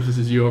Want for Christmas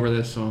Is You over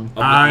this song.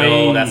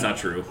 No, that's not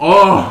true.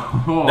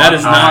 That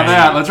is not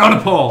that. Let's run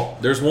a poll.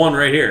 There's one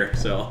right here.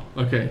 So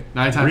okay,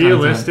 9 times.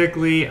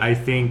 Realistically, I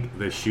think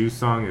the Shoe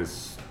song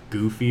is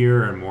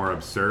goofier and more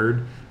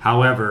absurd.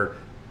 However,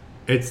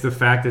 it's the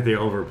fact that they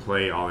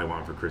overplay All I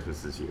Want for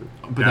Christmas Is You.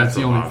 But that's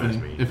the only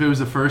thing. Me. If it was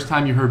the first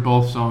time you heard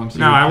both songs,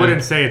 no, I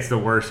wouldn't say it's the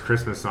worst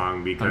Christmas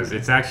song because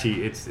it's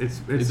actually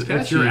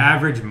it's your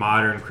average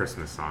modern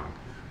Christmas song.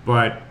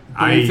 But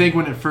I think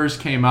when it first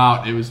came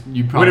out, it was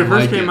you probably when it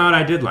first came out,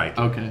 I did like it.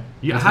 Okay.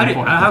 Yeah.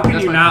 How can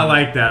you not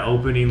like that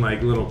opening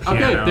like little piano?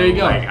 Okay, there you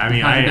go. Like, I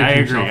mean, I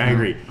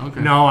agree.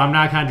 Okay. No, I'm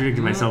not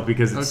contradicting myself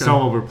because it's so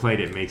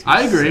overplayed. It makes me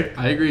sick.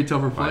 I agree. It's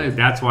overplayed. But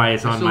that's why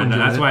it's on my.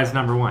 That's why it's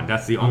number one.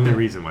 That's the only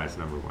reason why it's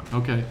number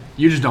one. Okay.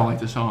 You just don't like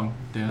the song,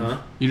 Dan. Huh?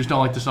 You just don't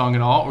like the song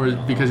at all, or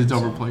No, because it's I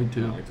like the overplayed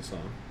song. too? I like the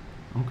song.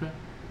 Okay.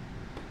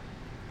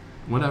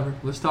 Whatever.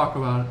 Let's talk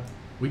about it.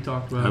 We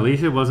talked about At it.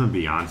 least it wasn't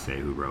Beyonce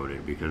who wrote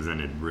it because then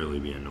it'd really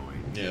be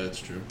annoying. Yeah,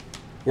 that's true.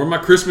 Where my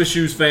Christmas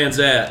shoes fans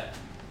at?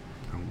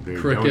 They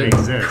Cricket.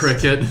 don't exist.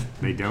 Cricket.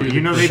 They don't. You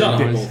know, they Shut up,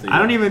 don't. both of you. I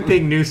don't even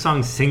think New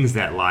Song sings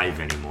that live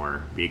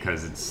anymore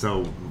because it's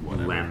so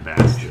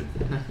lambasted.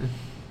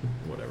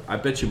 Whatever. I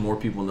bet you more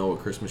people know what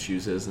Christmas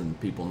shoes is than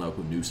people know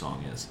who New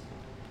Song is.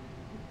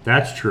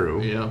 That's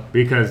true. Yeah.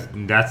 Because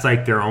that's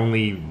like their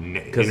only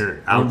Because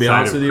outside to be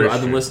honest of with you, I've been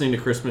Christian. listening to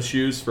Christmas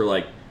shoes for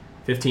like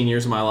 15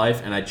 years of my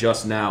life, and I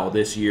just now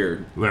this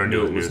year Learned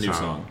knew it it was was New New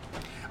Song.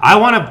 Song. I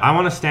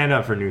want to stand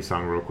up for New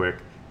Song real quick.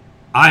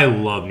 I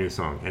love New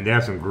Song, and they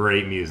have some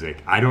great music.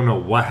 I don't know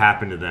what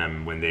happened to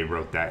them when they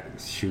wrote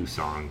that shoe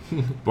song,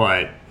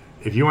 but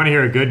if you want to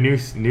hear a good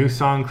new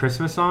song,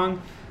 Christmas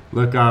song,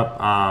 look up.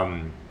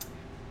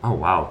 Oh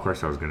wow! Of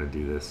course I was gonna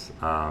do this.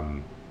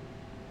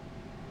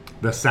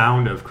 The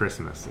Sound of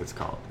Christmas. It's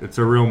called. It's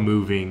a real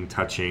moving,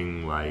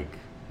 touching, like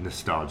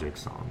nostalgic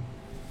song.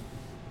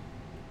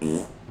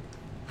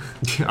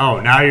 Oh,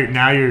 now you're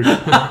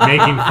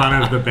making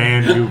fun of the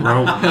band who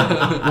wrote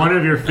one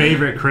of your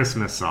favorite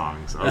Christmas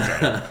songs.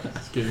 Okay.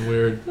 It's getting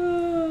weird.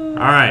 All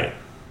right.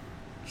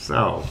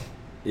 So,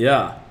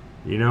 Yeah.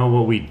 you know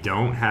what we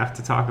don't have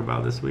to talk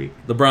about this week?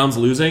 The Browns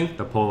losing?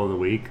 The poll of the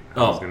week. I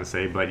Oh. was going to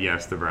say, but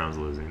yes, the Browns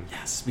losing.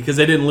 Yes, because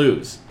they didn't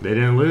lose. They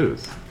didn't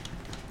lose.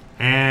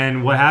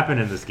 And what happened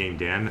in this game,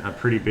 Dan? A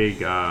pretty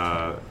big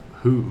I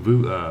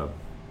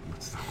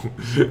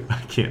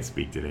can't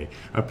speak today.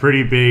 A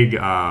pretty big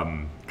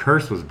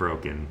curse was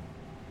broken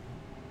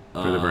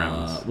for the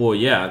Browns. Well,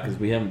 yeah, because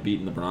we haven't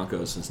beaten the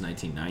Broncos since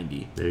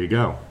 1990, There you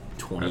go.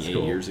 28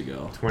 cool. years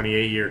ago.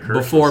 28-year curse.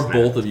 Before was snapped.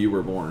 both of you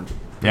were born.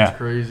 Yeah.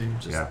 Crazy.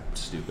 Just Yeah.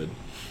 stupid.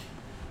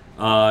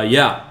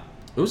 Yeah.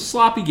 It was a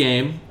sloppy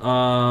game.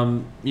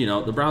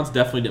 The Browns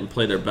definitely didn't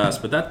play their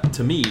best, but that,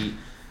 to me,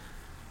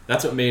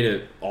 that's what made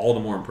it all the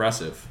more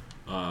impressive.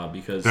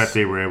 Because That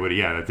they were able to,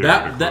 that they were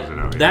able to close it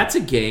out. Yeah. that's a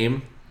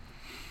game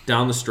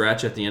down the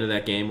stretch at the end of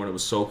that game when it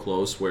was so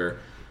close where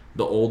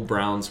the old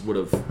Browns would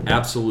have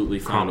absolutely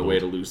found a way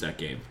to lose that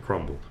game.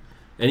 Crumbled.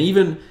 And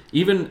even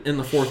in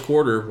the fourth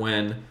quarter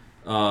when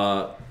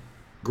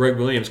Greg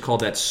Williams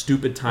called that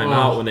stupid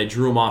timeout when they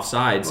drew him off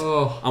sides,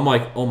 I'm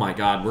like, oh my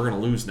God, we're going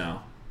to lose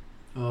now.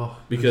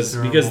 Because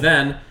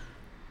then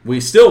we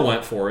still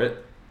went for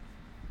it,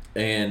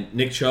 and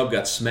Nick Chubb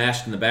got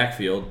smashed in the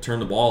backfield,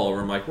 turned the ball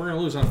over. I'm like, we're going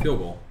to lose on a field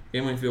goal,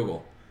 game-winning field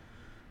goal.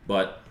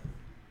 But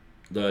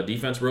the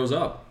defense rose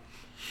up.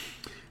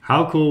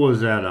 How cool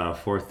was that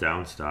fourth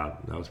down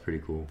stop? That was pretty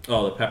cool.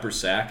 Oh, the Peppers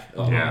sack.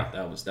 Oh, Yeah.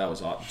 that was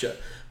awesome.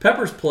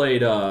 Peppers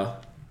played.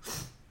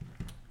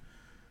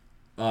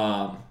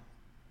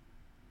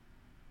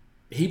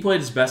 He played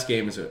his best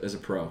game as a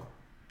pro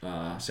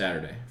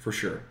Saturday for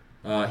sure.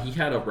 He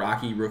had a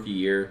rocky rookie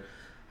year.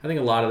 I think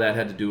a lot of that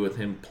had to do with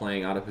him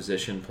playing out of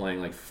position,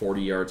 playing like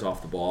 40 yards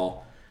off the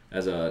ball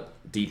as a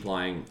deep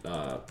lying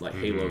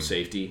halo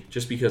safety,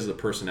 just because of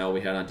the personnel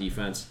we had on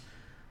defense.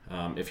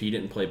 If he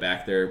didn't play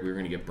back there, we were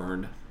going to get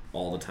burned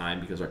all the time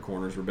because our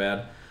corners were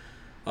bad.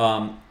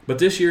 But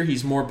this year,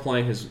 he's more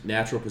playing his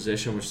natural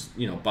position, which is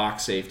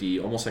box safety,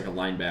 almost like a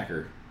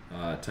linebacker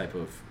type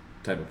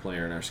of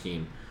player in our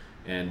scheme.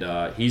 And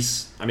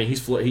he's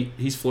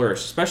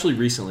flourished, especially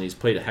recently. He's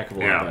played a heck of a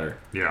lot better.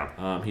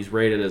 Yeah. He's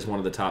rated as one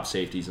of the top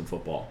safeties in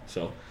football.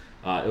 So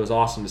it was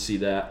awesome to see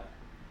that.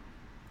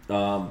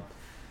 What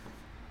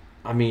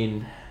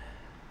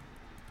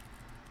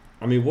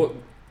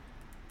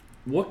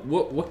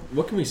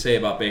can we say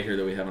about Baker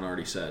that we haven't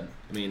already said?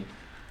 I mean,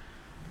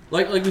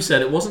 like we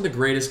said, it wasn't the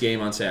greatest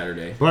game on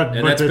Saturday, But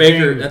that's the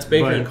Baker. thing- That's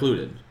Baker but-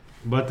 included.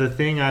 But the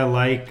thing I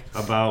like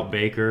about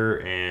Baker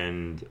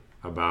and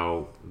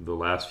about the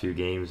last few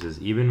games is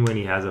even when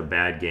he has a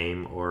bad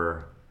game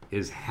or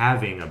is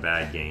having a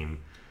bad game,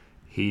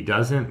 he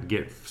doesn't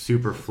get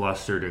super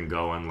flustered and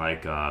going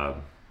like a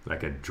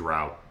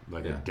drought,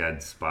 like a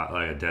dead spot,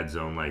 like a dead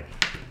zone. Like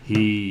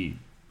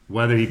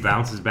whether he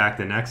bounces back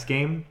the next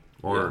game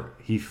or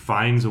he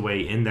finds a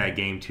way in that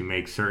game to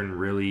make certain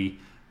really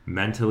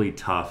mentally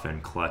tough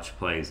and clutch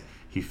plays.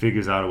 He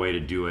figures out a way to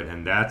do it,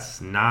 and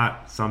that's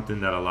not something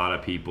that a lot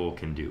of people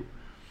can do.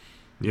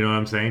 You know what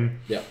I'm saying?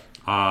 Yeah.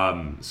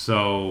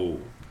 So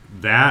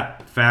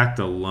that fact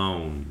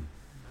alone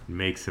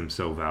makes him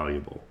so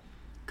valuable.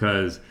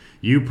 Because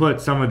you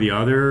put some of the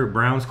other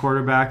Browns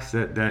quarterbacks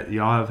that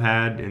y'all have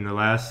had in the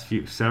last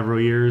several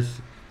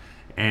years,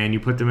 and you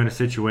put them in a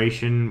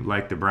situation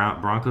like the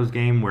Broncos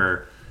game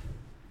where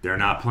they're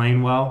not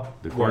playing well,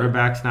 the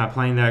quarterback's not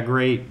playing that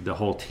great, the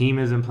whole team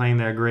isn't playing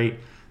that great,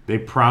 they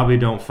probably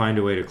don't find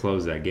a way to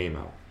close that game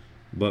out.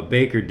 But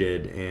Baker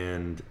did,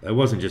 and it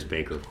wasn't just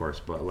Baker, of course,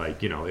 but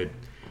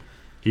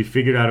he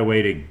figured out a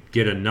way to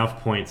get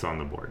enough points on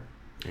the board.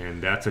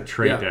 And that's a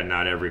trait that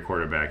not every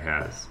quarterback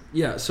has.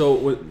 Yeah,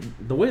 so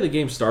the way the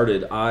game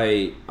started,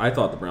 I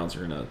thought the Browns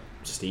were going to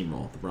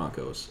steamroll the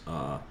Broncos.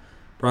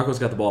 Broncos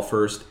got the ball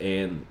first,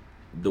 and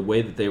the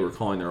way that they were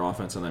calling their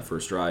offense on that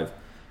first drive,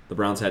 the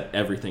Browns had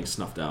everything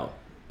snuffed out.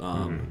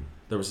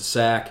 There was a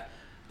sack.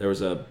 There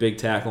was a big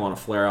tackle on a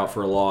flare-out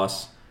for a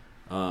loss.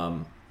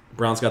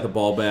 Browns got the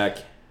ball back.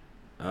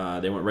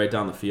 They went right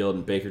down the field,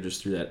 and Baker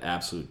just threw that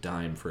absolute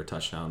dime for a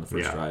touchdown on the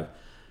first drive.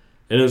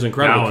 And it was an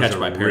incredible catch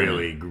by Perry.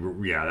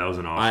 That was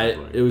an awesome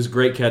play. It was a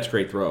great catch,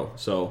 great throw.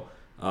 So,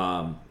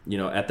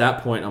 at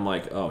that point, I'm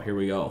like, oh, here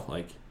we go.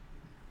 Like,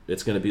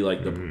 it's going to be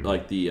like the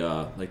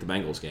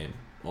Bengals game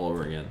all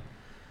over again.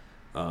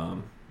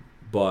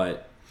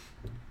 But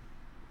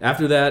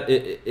after that,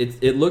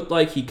 it looked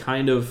like he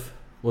kind of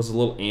was a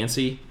little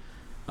antsy.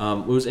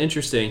 It was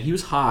interesting. He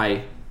was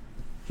high.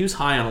 He was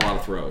high on a lot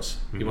of throws.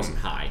 He wasn't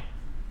high,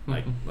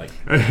 like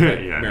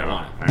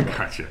marijuana. I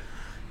gotcha.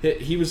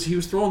 He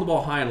was throwing the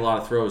ball high in a lot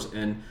of throws,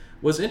 and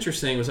what's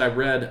interesting was I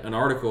read an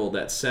article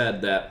that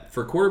said that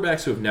for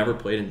quarterbacks who have never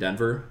played in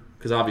Denver,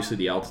 because obviously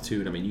the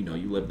altitude, I mean,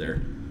 you live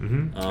there.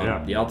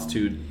 The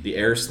altitude, the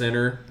air's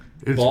thinner.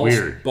 It's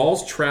weird.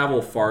 Balls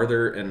travel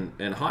farther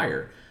and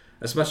higher,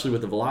 especially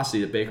with the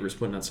velocity that Baker was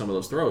putting on some of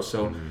those throws.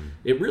 So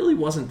it really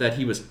wasn't that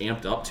he was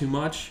amped up too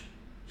much.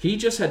 He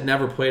just had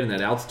never played in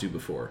that altitude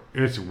before.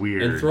 It's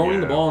weird. And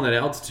throwing the ball in that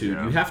altitude,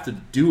 you have to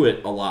do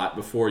it a lot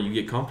before you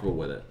get comfortable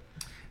with it.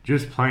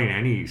 Just playing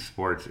any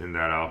sports in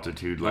that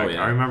altitude. I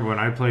remember when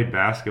I played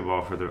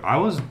basketball I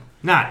was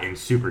not in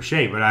super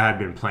shape, but I had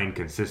been playing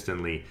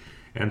consistently.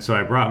 And so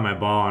I brought my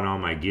ball and all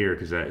my gear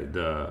because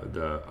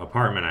the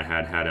apartment I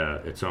had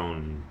its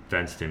own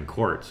fenced-in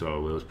court,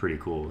 so it was pretty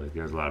cool.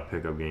 There was a lot of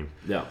pickup games.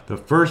 Yeah. The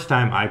first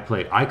time I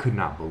played, I could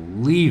not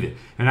believe it.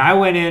 And I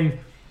went in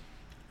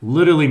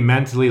literally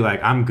mentally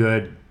like, I'm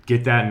good.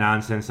 Get that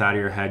nonsense out of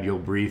your head. You'll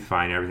breathe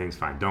fine. Everything's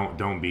fine.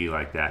 Don't be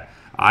like that.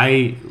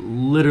 I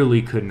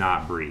literally could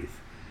not breathe.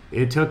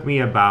 It took me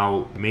almost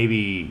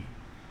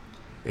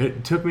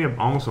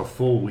a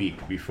full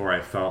week before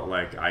I felt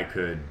like I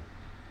could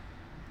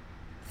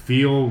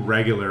feel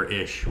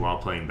regular-ish while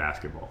playing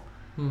basketball.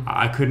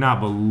 I could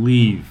not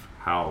believe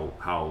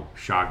how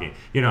shocking.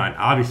 And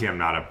obviously I'm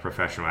not a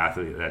professional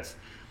athlete that's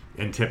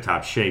in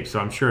tip-top shape, so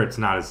I'm sure it's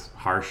not as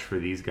harsh for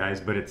these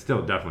guys, but it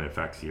still definitely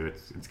affects you.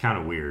 It's kind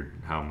of weird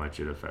how much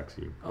it affects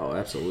you. Oh,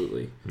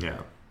 absolutely. Yeah.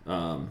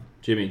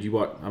 Jimmy,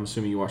 I'm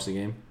assuming you watched the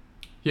game?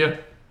 Yeah.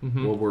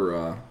 What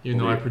were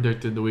I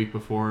predicted the week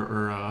before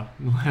or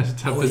the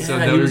last episode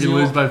that we were going to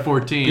lose by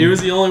 14. He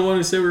was the only one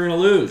who said we were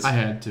going to lose. I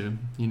had to.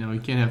 You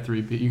can't have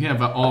three people. You can't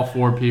have all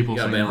four people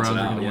saying Browns are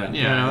going to win.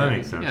 Yeah, that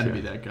makes sense. You got to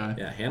be that guy.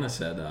 Yeah, Hannah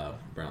said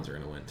Browns are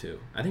going to win too.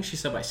 I think she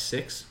said by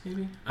 6,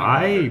 maybe.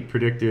 I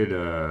predicted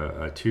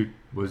a 2.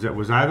 Was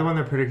I the one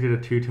that predicted a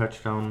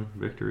 2-touchdown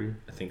victory?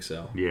 I think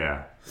so.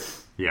 Yeah,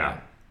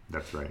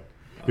 that's right.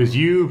 Because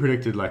you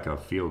predicted like a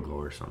field goal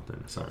or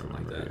something. Something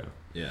like that.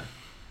 Yeah.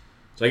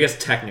 So I guess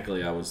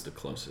technically I was the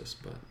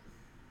closest, but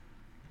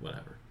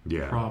whatever.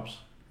 Yeah. Props.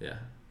 Yeah.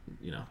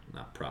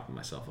 Not propping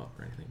myself up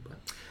or anything, but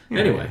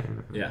anyway,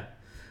 yeah.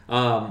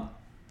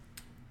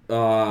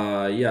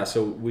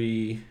 So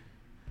we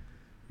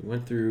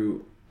went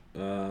through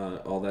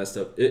all that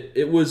stuff.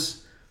 It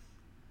was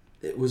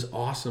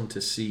awesome to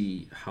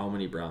see how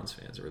many Browns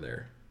fans were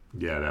there.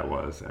 Yeah, that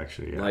was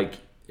actually. Yeah. Like,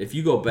 if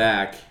you go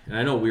back, and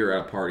I know we were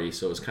at a party,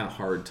 so it's kind of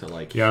hard to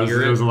hear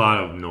there was a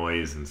lot of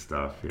noise and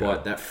stuff. Yeah.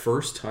 But that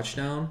first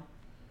touchdown,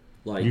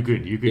 you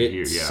could hear.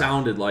 It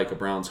sounded like a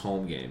Browns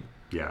home game.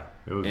 Yeah,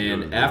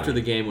 after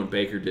the game, when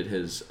Baker did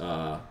his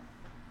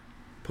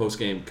post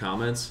game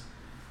comments,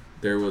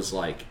 there was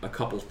like a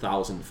couple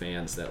thousand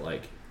fans that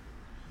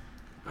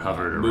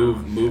hovered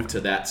around, moved to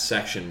that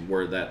section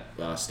where that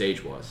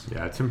stage was.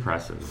 Yeah, it's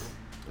impressive.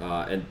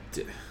 And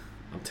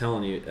I'm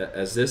telling you,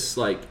 as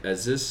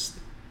this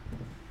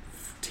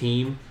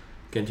team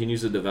continues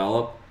to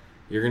develop,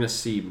 you're gonna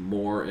see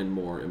more and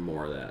more and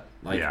more of that.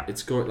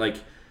 It's going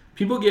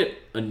people get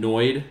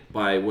annoyed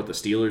by what the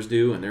Steelers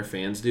do and their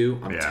fans do.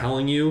 I'm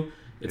telling you,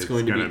 it's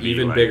going to be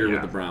even bigger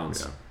with the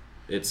Browns.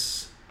 Yeah.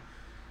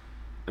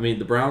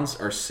 The Browns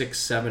are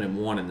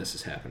 6-7-1, and this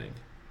is happening.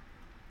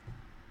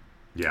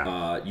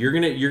 Yeah. You're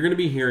gonna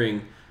be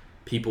hearing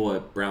people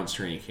at Browns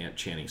training camp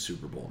chanting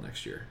Super Bowl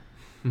next year.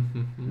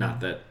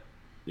 Not that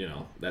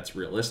that's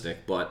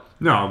realistic, but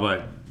who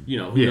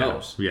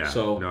knows? Yeah.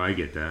 So no, I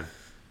get that.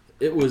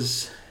 It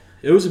was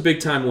a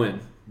big time win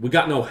we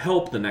got no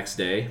help the next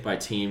day by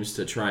teams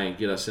to try and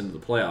get us into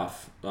the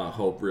playoff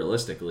hope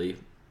realistically,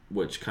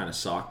 which kind of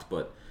sucked.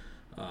 But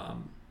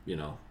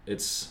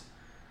it's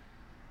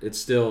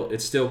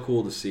still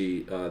cool to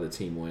see the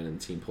team win and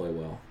the team play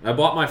well. I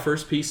bought my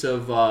first piece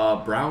of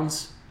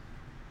Browns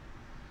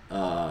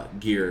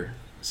gear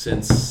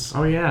since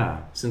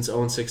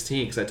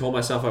 0-16 because I told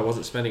myself I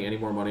wasn't spending any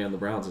more money on the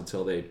Browns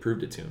until they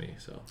proved it to me.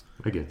 So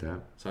I get that.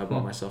 So I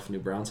bought myself a new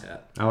Browns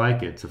hat. I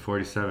like it. It's a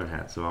 47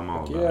 hat, so I'm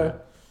all about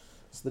it.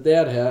 It's the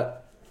dad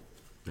hat.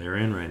 They're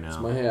in right now. It's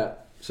my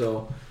hat.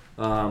 So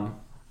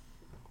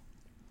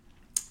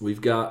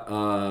we've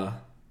got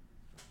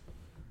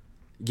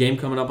game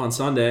coming up on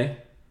Sunday.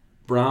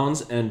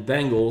 Browns and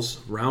Bengals,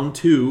 round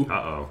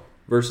 2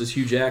 versus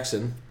Hugh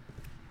Jackson.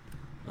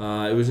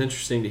 It was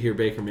interesting to hear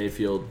Baker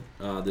Mayfield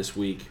this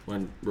week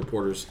when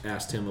reporters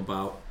asked him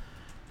about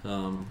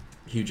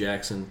Hugh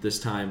Jackson. This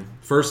time,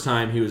 first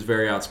time he was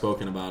very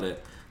outspoken about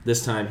it.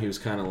 This time he was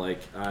kind of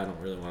like, I don't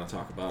really want to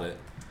talk about it.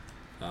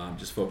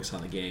 Just focus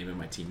on the game and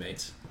my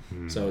teammates.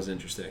 So it was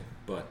interesting.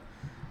 But,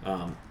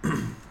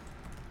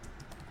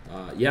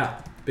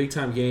 big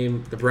time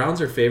game. The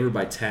Browns are favored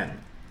by 10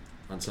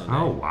 on Sunday.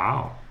 Oh,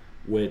 wow.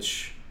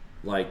 Which,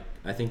 I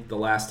think the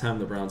last time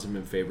the Browns have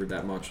been favored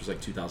that much was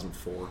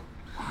 2004.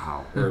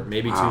 Wow. Or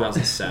maybe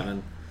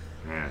 2007.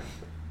 Man.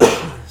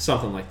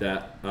 Something like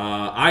that.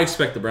 I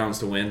expect the Browns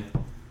to win.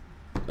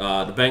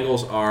 The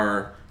Bengals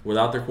are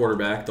without their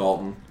quarterback,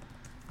 Dalton.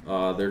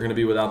 They're going to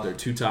be without their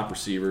 2 top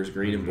receivers,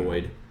 Green and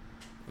Boyd.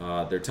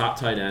 Their top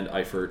tight end,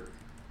 Eifert.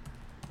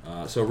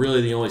 So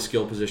really the only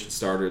skill position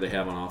starter they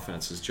have on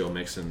offense is Joe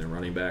Mixon, their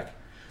running back.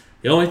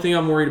 The only thing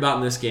I'm worried about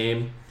in this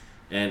game,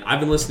 and I've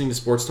been listening to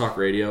Sports Talk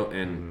Radio,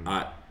 and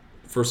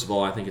first of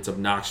all, I think it's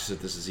obnoxious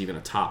that this is even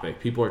a topic.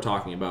 People are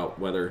talking about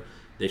whether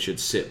they should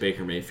sit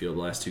Baker Mayfield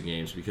the last 2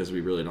 games because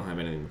we really don't have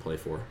anything to play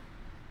for.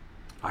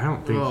 I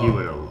don't think he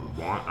would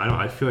want.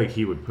 I feel like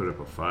he would put up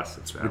a fuss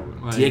if that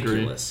was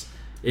ridiculous.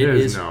 It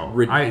is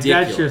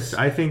ridiculous.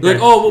 I think we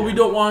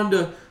don't want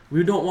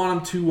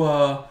him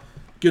to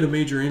get a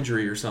major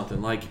injury or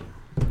something.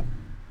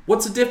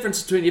 What's the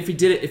difference between if he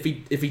did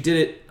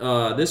it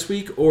this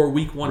week or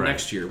week 1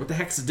 next year? What the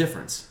heck's the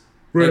difference?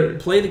 Right.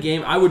 Play the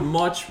game. I would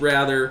much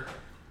rather.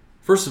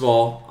 First of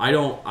all, I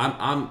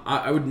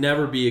would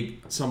never be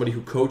somebody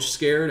who coached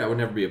scared. I would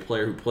never be a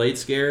player who played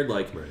scared.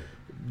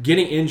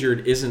 Getting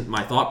injured isn't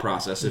my thought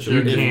process. If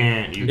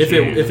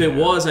it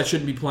was, I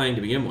shouldn't be playing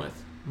to begin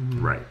with.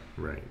 Right.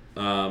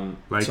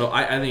 So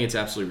I think it's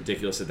absolutely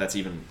ridiculous that's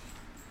even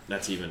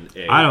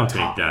a. I don't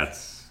topic. think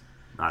that's.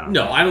 I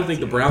don't think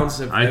the Browns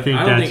have. I don't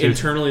think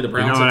internally the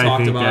Browns have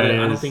talked about it.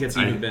 I don't think it's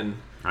even been.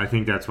 I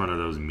think that's one of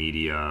those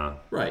media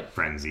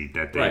frenzy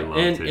that they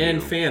love to do.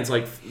 And fans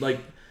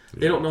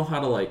they don't know how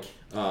to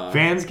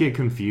fans get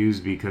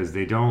confused because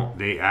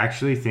they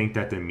actually think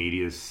that the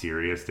media is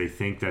serious. They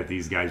think that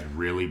these guys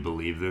really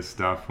believe this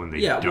stuff when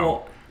they don't.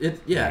 Well,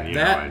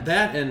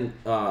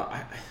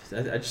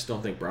 I just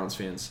don't think Browns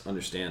fans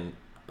understand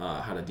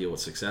how to deal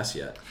with success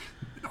yet.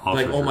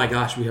 Oh my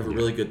gosh, we have a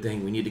really good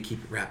thing. We need to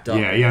keep it wrapped up.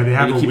 Yeah, they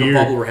have a weird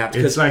bubble wrapped.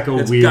 It's like a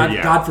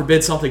weird. God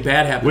forbid something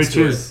bad happens. Which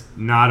is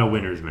not a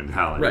winner's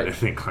mentality. Right. I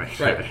think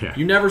that. Yeah.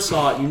 You never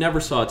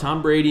saw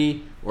Tom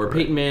Brady or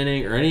Peyton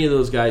Manning or any of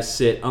those guys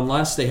sit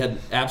unless they had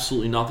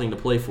absolutely nothing to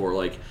play for.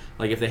 Like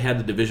if they had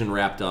the division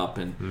wrapped up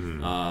and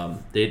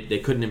they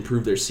couldn't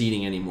improve their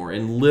seeding anymore.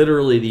 And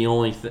literally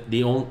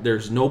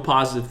there's no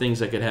positive things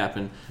that could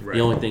happen. Right.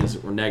 The only things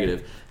that were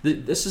negative.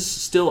 This is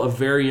still a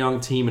very young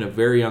team and a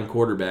very young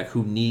quarterback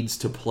who needs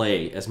to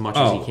play as much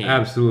as he can.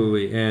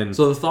 Absolutely. And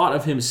so the thought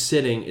of him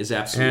sitting is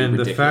absolutely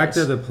ridiculous. And the fact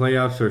that the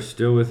playoffs are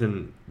still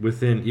within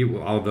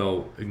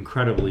although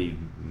incredibly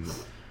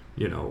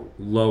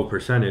low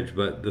percentage,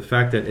 but the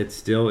fact that it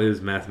still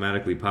is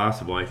mathematically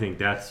possible, I think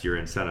that's your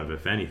incentive,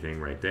 if anything,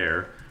 right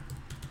there.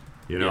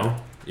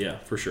 Yeah,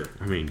 for sure.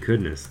 I mean,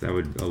 goodness, that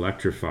would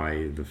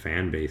electrify the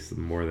fan base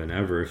more than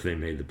ever if they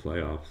made the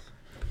playoffs.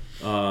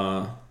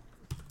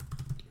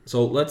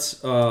 So let's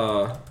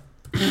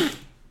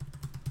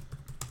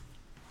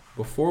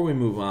before we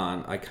move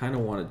on, I kind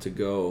of wanted to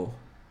go.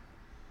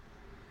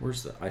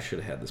 I should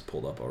have had this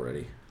pulled up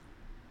already.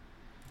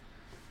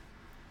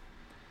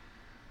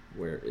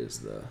 Where is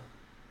the...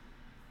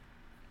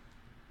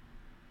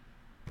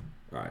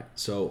 All right,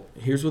 so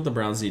here's what the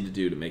Browns need to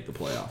do to make the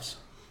playoffs.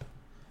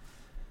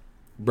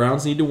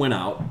 Browns need to win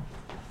out.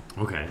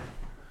 Okay.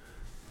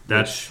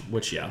 That's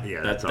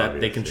that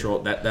they control.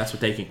 That's what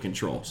they can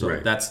control. So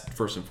that's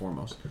first and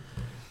foremost.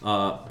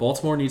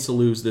 Baltimore needs to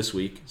lose this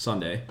week,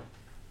 Sunday.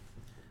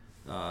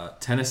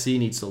 Tennessee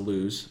needs to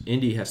lose.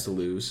 Indy has to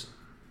lose.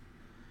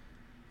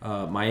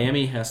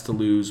 Miami has to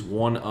lose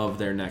one of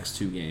their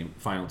next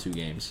final 2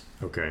 games.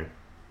 Okay.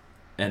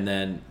 And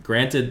then,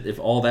 granted, if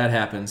all that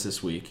happens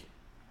this week,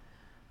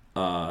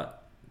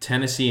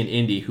 Tennessee and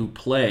Indy, who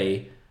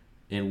play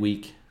in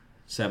week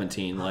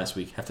 17 last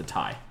week, have to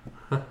tie.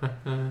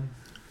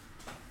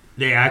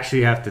 They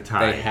actually have to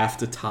tie. They have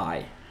to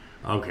tie.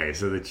 Okay,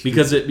 so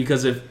because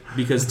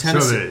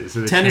Tennessee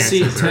so the Tennessee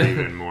chances are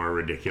even more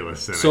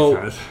ridiculous than I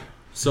thought.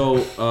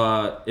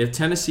 So if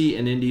Tennessee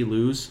and Indy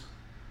lose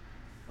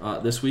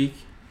this week,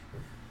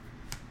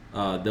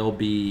 they'll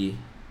be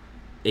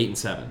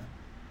 8-7,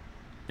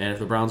 and if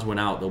the Browns win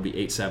out, they'll be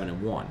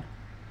 8-7-1. Okay.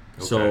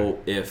 So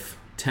if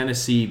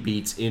Tennessee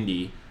beats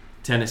Indy,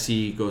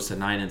 Tennessee goes to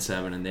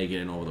 9-7, and they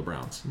get in over the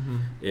Browns. Mm-hmm.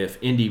 If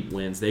Indy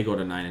wins, they go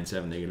to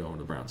 9-7, they get over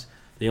the Browns.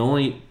 The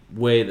only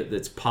way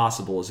that's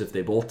possible is if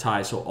they both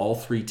tie, so all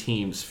three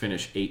teams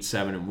finish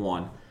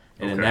 8-7-1.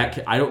 And in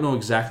that, I don't know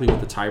exactly what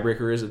the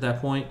tiebreaker is at that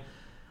point.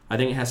 I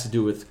think it has to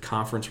do with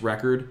conference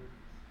record,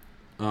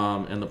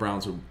 and the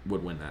Browns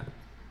would win that.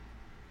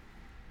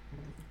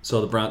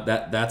 So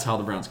that's how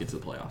the Browns get to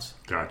the playoffs.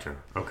 Gotcha.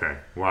 Okay.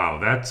 Wow,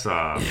 that's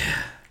a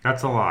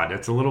lot.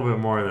 It's a little bit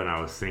more than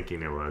I was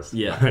thinking it was.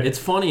 Yeah, it's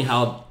funny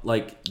how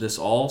this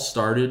all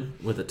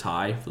started with a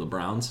tie for the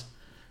Browns,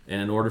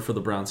 and in order for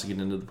the Browns to get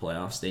into the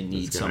playoffs, they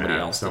need somebody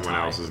else to tie.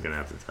 Someone else is going to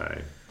have to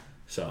tie.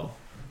 So,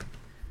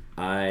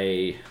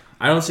 I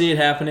don't see it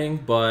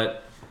happening,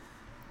 but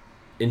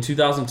in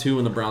 2002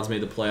 when the Browns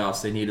made the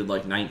playoffs, they needed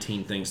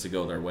 19 things to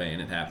go their way,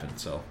 and it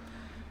happened. So,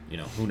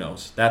 who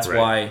knows? That's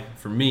why,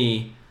 for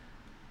me,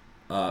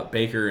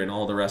 Baker and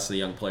all the rest of the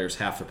young players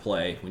have to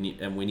play. We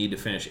need to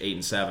finish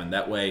 8-7.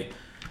 That way,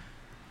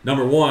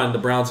 number one, the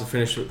Browns have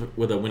finished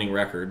with a winning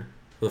record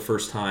for the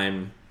first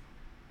time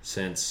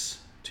since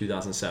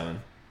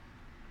 2007,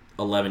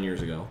 11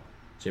 years ago.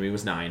 Jimmy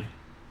was 9.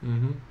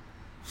 Mm-hmm.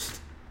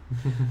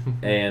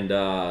 And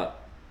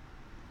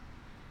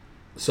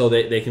so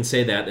they can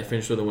say that they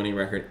finished with a winning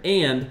record,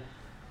 and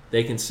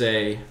they can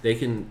say they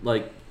can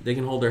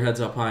hold their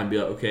heads up high and be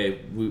like, okay,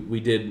 we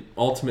did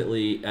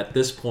ultimately at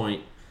this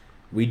point.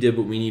 We did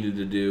what we needed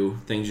to do.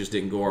 Things just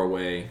didn't go our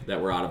way that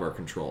were out of our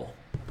control.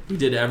 We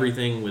did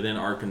everything within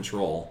our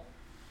control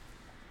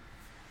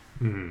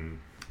to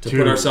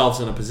put ourselves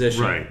in a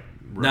position. Right.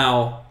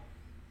 Now,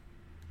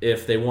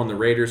 if they won the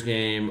Raiders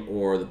game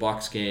or the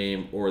Bucs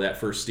game or that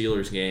first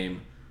Steelers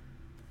game,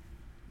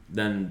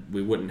 then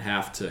we wouldn't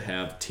have to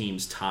have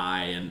teams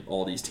tie and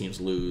all these teams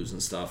lose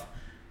and stuff.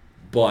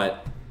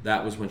 But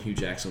that was when Hugh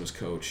Jackson was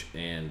coach,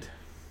 and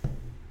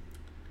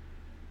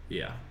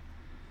yeah,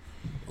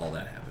 all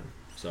that happened.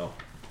 So,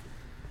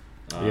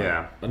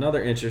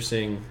 another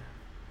interesting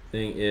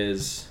thing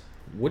is,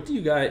 do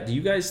you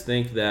guys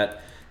think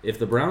that if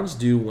the Browns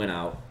do win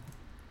out,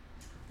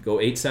 go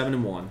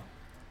 8-7-1,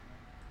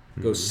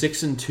 go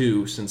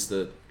 6-2 since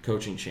the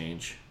coaching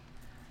change,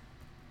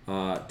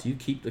 do you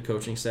keep the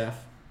coaching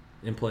staff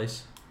in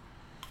place?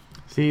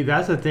 See,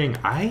 that's the thing.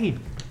 I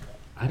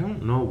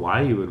don't know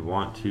why you would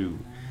want to.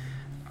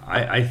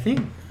 I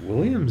think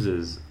Williams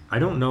is. I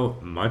don't know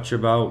much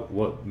about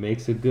what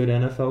makes a good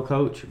NFL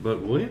coach,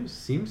 but Williams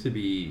seems to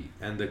be,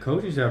 and the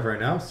coaching staff right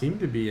now seem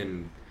to be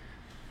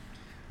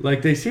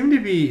they seem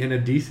to be in a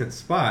decent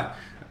spot.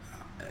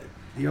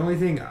 The only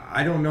thing,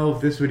 I don't know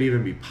if this would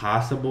even be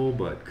possible,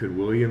 but could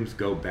Williams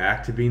go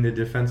back to being the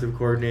defensive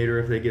coordinator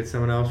if they get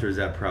someone else, or is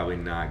that probably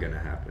not going to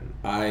happen?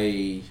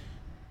 I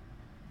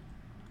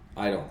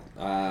don't.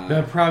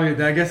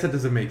 I guess that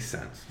doesn't make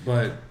sense,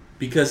 but.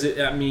 Because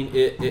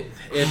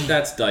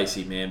that's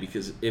dicey, man.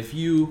 Because if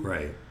you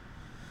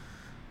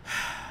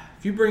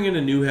bring in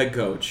a new head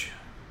coach,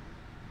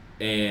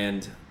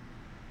 and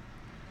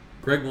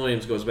Greg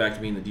Williams goes back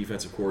to being the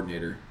defensive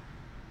coordinator,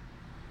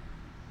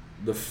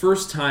 the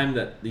first time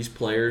that these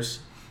players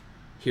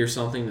hear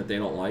something that they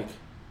don't like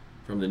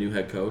from the new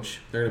head coach,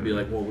 they're going to be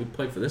like, "Well, we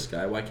played for this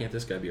guy. Why can't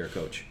this guy be our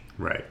coach?"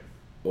 Right.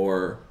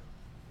 Or,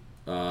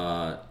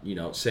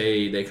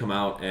 say they come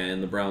out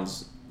and the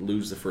Browns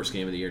lose the first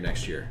game of the year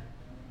next year.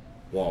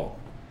 Well,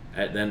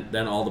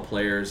 then all the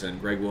players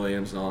and Greg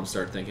Williams and all them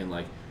start thinking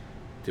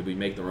did we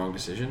make the wrong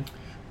decision?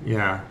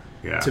 Yeah.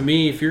 To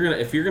me, if you're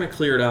gonna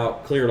clear it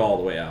out, clear it all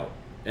the way out,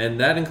 and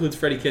that includes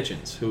Freddie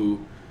Kitchens,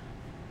 who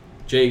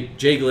Jay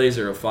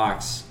Glazer of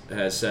Fox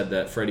has said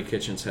that Freddie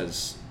Kitchens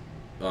has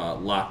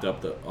locked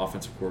up the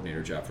offensive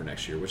coordinator job for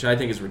next year, which I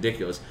think is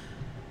ridiculous.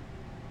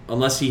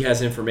 Unless he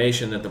has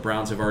information that the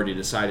Browns have already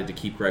decided to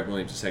keep Greg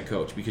Williams as head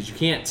coach, because you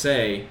can't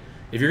say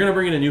if you're gonna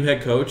bring in a new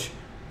head coach.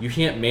 You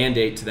can't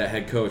mandate to that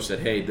head coach that,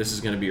 hey, this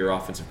is going to be your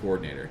offensive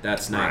coordinator.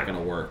 That's not going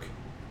to work.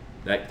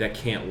 That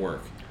can't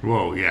work.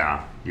 Whoa,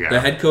 yeah. The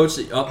head coach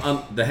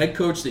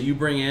that you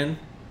bring in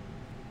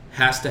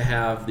has to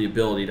have the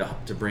ability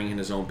to bring in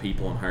his own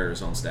people and hire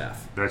his own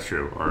staff. That's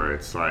true. Or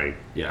it's that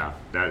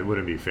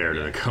wouldn't be fair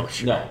to the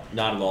coach. No,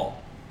 not at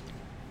all.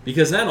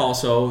 Because then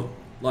also,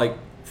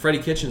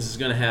 Freddie Kitchens is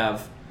going to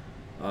have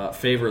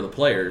favor of the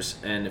players,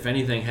 and if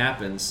anything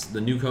happens,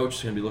 the new coach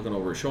is going to be looking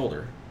over his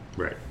shoulder.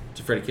 Right.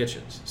 To Freddie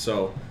Kitchens.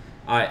 So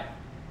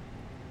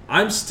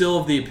I'm still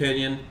of the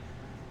opinion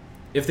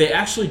if they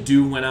actually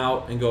do win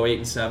out and go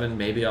 8-7,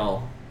 maybe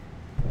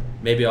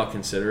I'll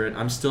consider it.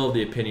 I'm still of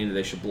the opinion that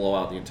they should blow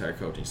out the entire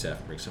coaching staff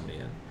and bring somebody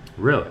in.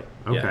 Really?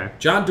 Okay. Yeah.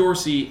 John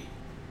Dorsey,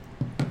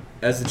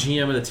 as the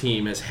GM of the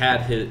team, has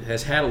had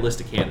a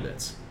list of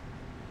candidates.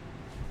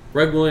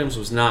 Greg Williams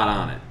was not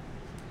on it.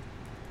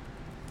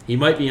 He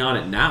might be on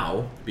it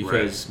now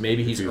because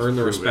maybe he's earned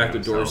the respect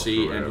of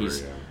Dorsey and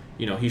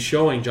he's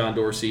showing John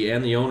Dorsey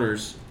and the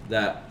owners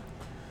that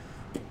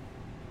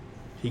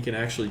he can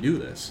actually do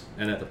this,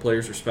 and that the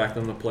players respect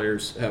him. The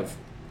players have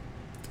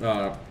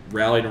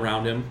rallied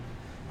around him,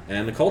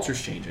 and the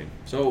culture's changing.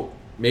 So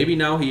maybe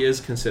now he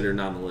is considered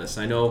on the list.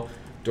 I know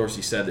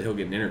Dorsey said that he'll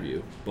get an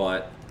interview,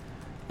 but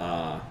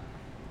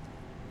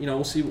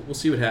we'll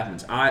see what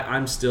happens.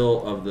 I'm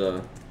still of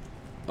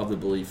the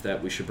belief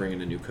that we should bring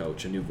in a new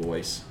coach, a new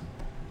voice,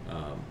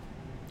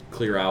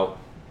 clear out.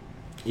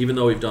 Even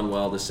though we've done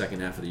well this second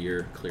half of the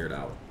year, clear it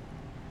out.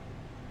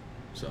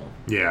 So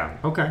yeah,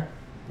 okay.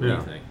 What do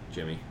you think,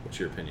 Jimmy? What's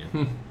your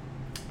opinion?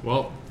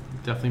 Well,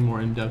 definitely more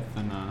in depth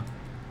than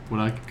what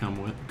I could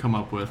come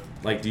up with.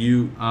 Like, would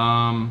you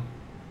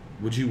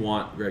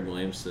want Greg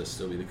Williams to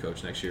still be the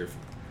coach next year?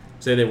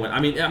 Say they win. I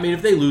mean,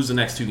 if they lose the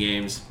next 2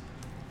 games,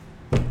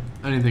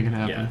 anything can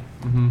happen.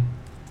 Yeah. Mm-hmm.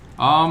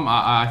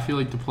 I feel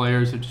like the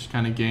players have just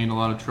kind of gained a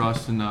lot of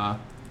trust, and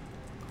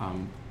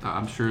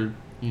I'm sure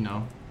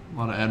a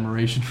lot of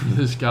admiration for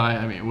this guy.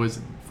 I mean, it was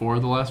 4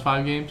 of the last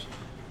 5 games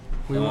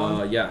we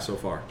won. Yeah, so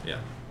far, yeah.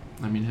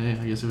 I mean, hey,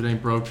 I guess if it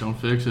ain't broke, don't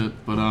fix it.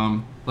 But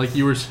like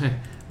you were saying,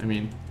 I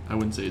mean, I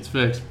wouldn't say it's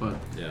fixed, but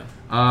yeah.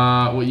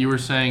 What you were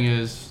saying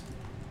is,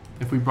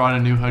 if we brought a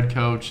new head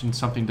coach and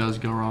something does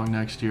go wrong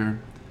next year,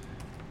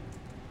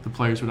 the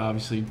players would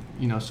obviously,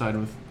 side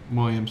with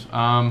Williams.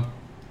 I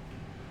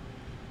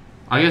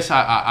guess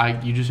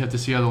you just have to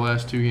see how the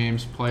last 2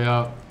 games play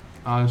out.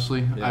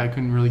 Honestly, Yeah. I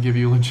couldn't really give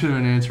you a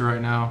legitimate answer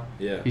right now.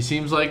 Yeah. He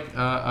seems like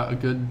a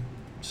good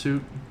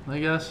suit, I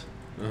guess.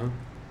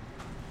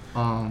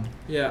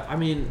 Yeah, I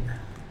mean,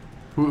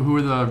 who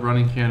are the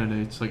running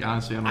candidates? Like,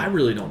 honestly, I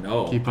really don't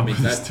know. keep up with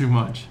this too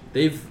much.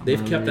 They've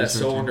really kept that so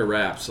researching. under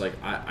wraps. Like,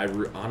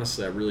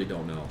 honestly, I really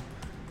don't know.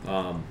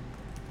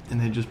 And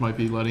they just might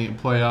be letting it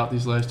play out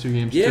these last 2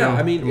 games too. Yeah,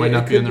 I mean, it might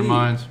not be in their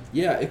minds.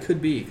 Yeah, it could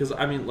be because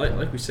I mean,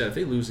 like we said, if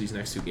they lose these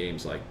next 2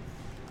 games, like,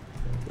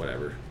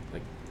 whatever.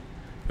 Like,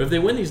 but if they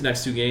win these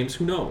next 2 games,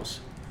 who knows?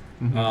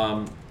 Mm-hmm.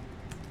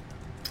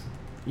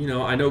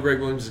 I know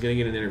Greg Williams is going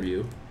to get an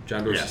interview.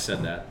 John Dorsey Yeah.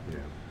 said that. Yeah.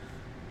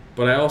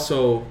 But I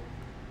also,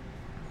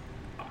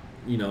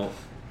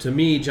 to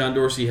me, John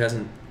Dorsey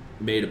hasn't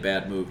made a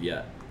bad move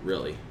yet,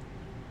 really.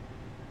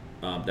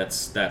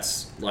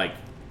 That's like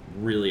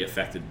really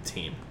affected the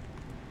team.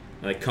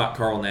 They cut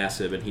Carl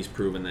Nassib, and he's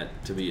proven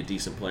that to be a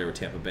decent player with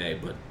Tampa Bay.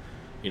 But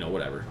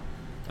whatever.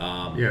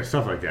 Yeah,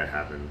 stuff like that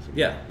happens.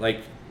 Yeah,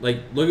 like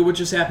look at what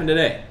just happened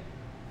today.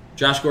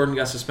 Josh Gordon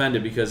got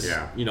suspended because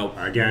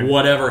Again.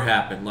 whatever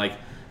happened. Like,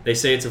 they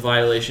say it's a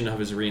violation of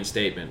his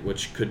reinstatement,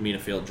 which could mean a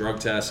failed drug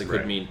test. It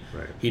could mean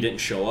he didn't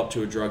show up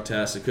to a drug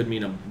test. It could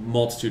mean a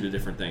multitude of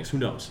different things. Who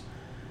knows?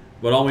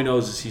 But all we know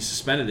is he's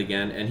suspended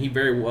again, and he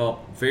very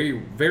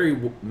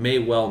may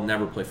well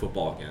never play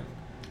football again.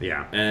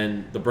 Yeah.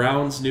 And the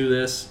Browns knew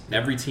this.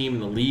 Every team in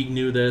the league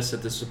knew this,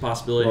 that this was a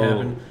possibility to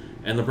happen.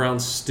 And the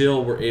Browns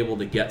still were able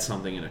to get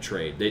something in a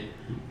trade.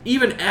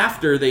 Even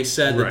after they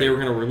said that they were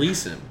going to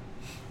release him.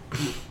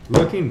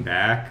 Looking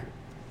back,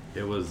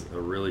 it was a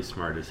really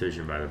smart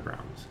decision by the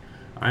Browns.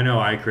 I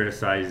know I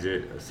criticized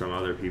it. Some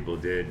other people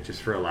did,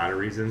 just for a lot of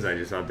reasons. I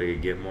just thought they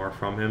could get more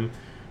from him.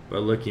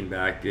 But looking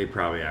back, the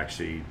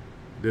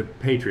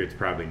Patriots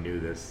probably knew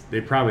this.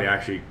 They probably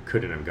actually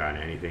couldn't have gotten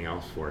anything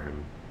else for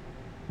him.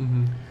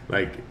 Mm-hmm.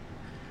 Like,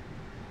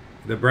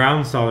 the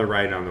Browns saw the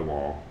writing on the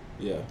wall.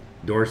 Yeah.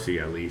 Dorsey,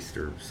 at least,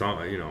 or some,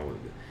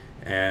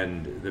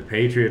 and the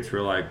Patriots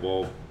were like,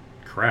 well,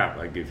 crap,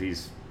 like, if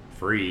he's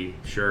free,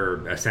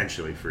 sure,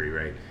 essentially free,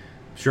 right?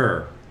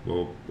 Sure,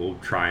 we'll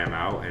try him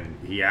out. And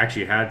he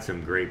actually had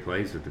some great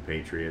plays with the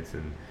Patriots,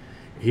 and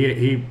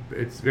he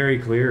it's very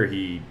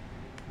clear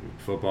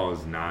football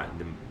is not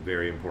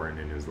very important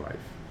in his life.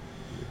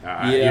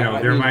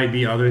 There might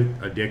be other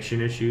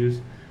addiction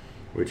issues,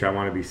 which I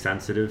want to be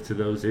sensitive to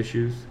those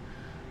issues,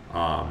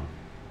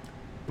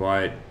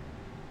 but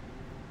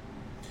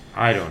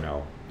I don't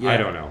know. Yeah. I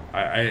don't know.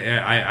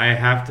 I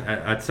have to,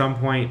 at some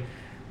point,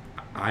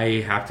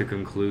 I have to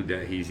conclude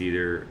that he's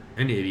either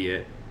an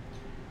idiot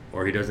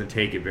or he doesn't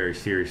take it very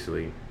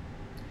seriously.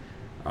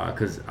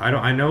 Because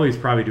I know he's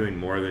probably doing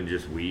more than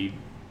just weed,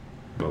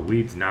 but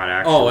weed's not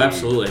actually. Oh,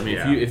 absolutely.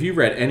 I mean, if you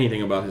read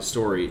anything about his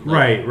story,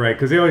 right,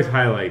 because they always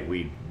highlight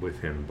weed with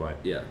him, but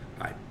yeah.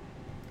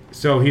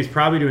 So he's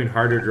probably doing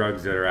harder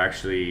drugs that are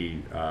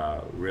actually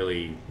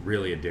really,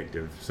 really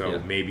addictive. So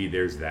maybe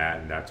there's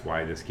that, and that's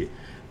why this kid.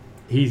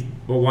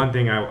 But one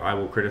thing I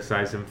will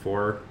criticize him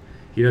for,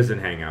 he doesn't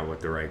hang out with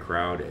the right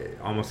crowd.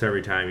 Almost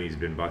every time he's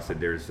been busted,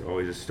 there's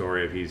always a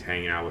story of he's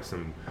hanging out with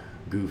some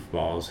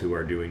goofballs who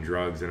are doing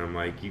drugs, and I'm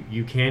like,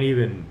 you can't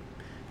even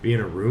be in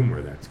a room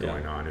where that's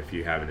going on if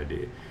you haven't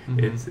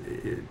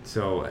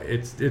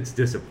it's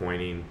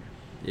disappointing.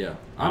 Yeah.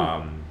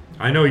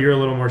 I know you're a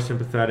little more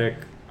sympathetic.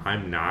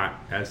 I'm not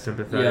as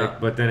sympathetic,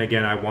 but then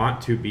again, I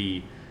want to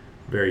be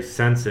very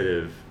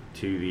sensitive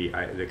to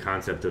the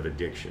concept of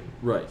addiction.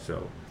 Right.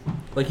 So,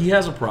 like, he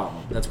has a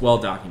problem that's well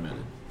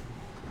documented,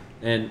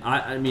 and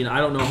I mean, I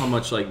don't know how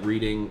much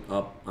reading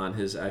up on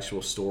his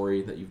actual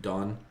story that you've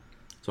done,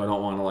 so I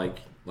don't want to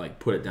like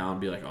put it down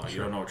and be like, oh, you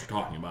don't know what you're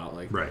talking about,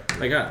 right.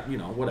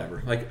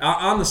 whatever. Like,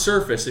 on the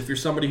surface, if you're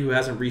somebody who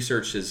hasn't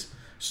researched his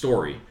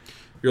story,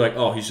 you're like,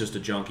 oh, he's just a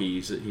junkie.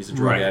 He's a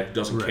drug addict.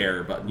 Doesn't care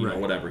about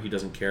whatever. He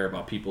doesn't care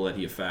about people that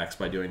he affects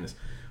by doing this,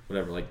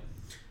 whatever. Like,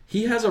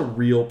 he has a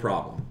real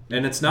problem,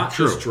 and it's not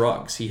just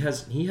drugs. He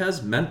has There's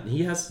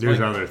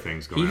other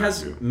things going on. He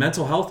has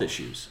mental health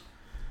issues.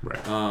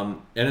 Right.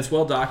 And it's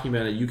well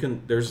documented. You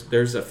can there's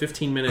a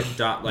 15-minute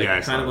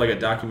kind of like a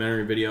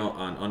documentary video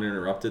on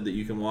Uninterrupted that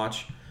you can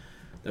watch.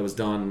 That was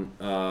done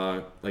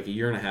like a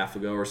year and a half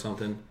ago or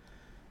something,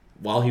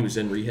 while he was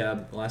in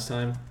rehab last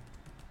time,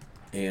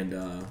 and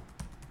I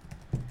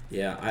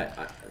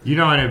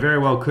and it very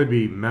well could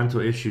be mental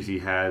issues he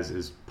has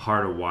is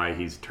part of why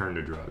he's turned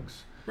to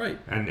drugs. Right.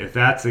 And if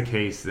that's the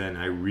case, then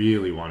I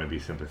really want to be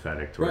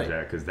sympathetic towards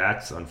that, because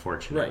that's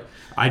unfortunate. Right.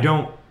 I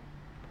don't,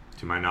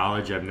 to my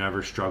knowledge, I've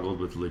never struggled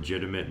with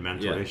legitimate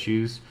mental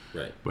issues.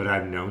 Right. But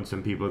I've known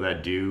some people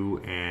that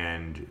do,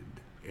 and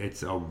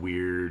it's a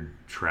weird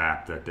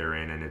trap that they're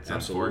in, and it's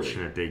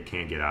unfortunate they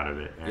can't get out of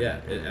it.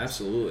 And,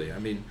 absolutely. I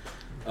mean,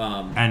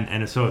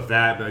 and so if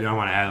that, but I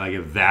want to add, like,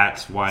 if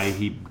that's why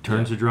he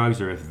turns to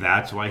drugs, or if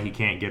that's why he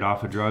can't get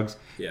off of drugs,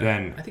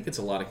 then I think it's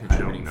a lot of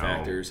contributing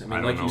factors. I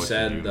mean, like you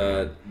said,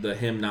 the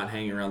him not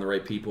hanging around the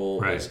right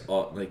people is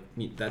like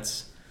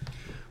that's.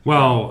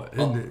 Well,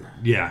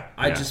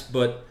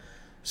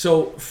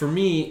 So for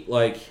me,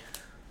 like,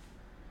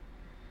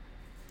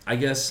 I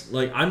guess,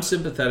 like, I'm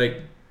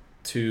sympathetic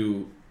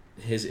to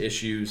his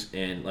issues,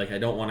 and, like, I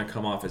don't want to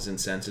come off as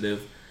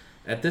insensitive.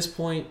 At this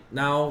point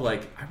now,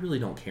 like, I really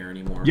don't care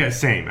anymore. Yeah,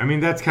 same. I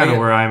mean, that's kind of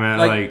where I'm at.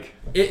 Like,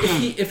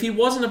 if he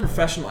wasn't a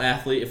professional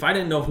athlete, if I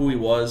didn't know who he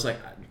was,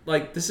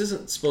 like this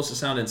isn't supposed to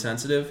sound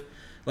insensitive,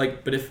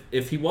 like, but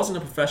if he wasn't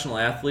a professional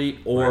athlete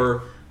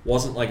or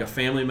wasn't like a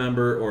family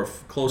member or a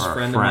close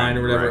friend of mine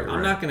or whatever,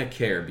 I'm not gonna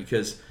care,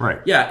 because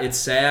it's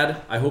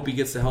sad. I hope he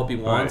gets the help he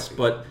wants,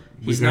 but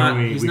he's not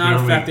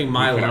affecting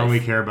my life. We can only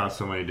care about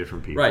so many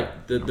different people.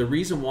 Right. The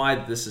reason why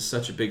this is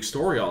such a big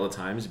story all the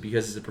time is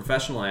because he's a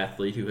professional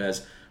athlete who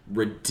has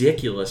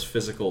ridiculous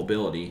physical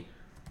ability,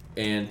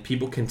 and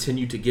people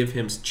continue to give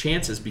him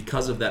chances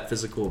because of that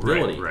physical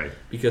ability. Right.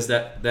 Because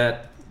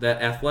that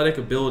athletic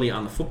ability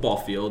on the football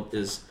field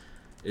is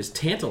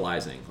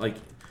tantalizing. Like,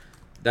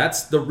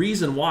 that's the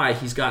reason why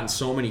he's gotten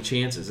so many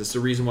chances. It's the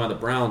reason why the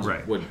Browns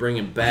would bring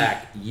him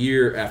back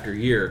year after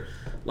year.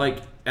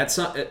 Like,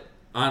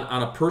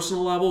 on a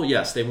personal level,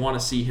 yes, they want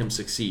to see him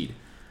succeed.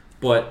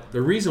 But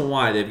the reason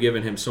why they've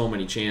given him so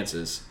many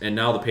chances, and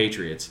now the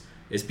Patriots,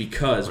 is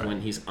because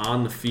when he's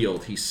on the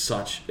field, he's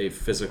such a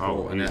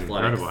physical and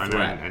athletic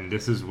threat. And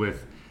this is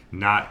with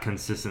not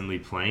consistently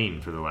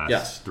playing for the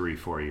last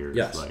 3-4 years.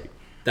 Yes. Like,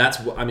 that's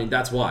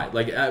why.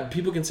 Like,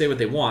 people can say what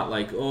they want.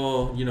 Like,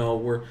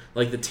 we're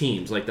like the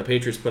teams. Like, the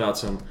Patriots put out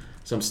some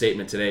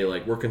statement today.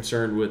 Like, we're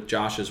concerned with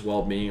Josh's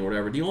well-being or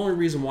whatever. The only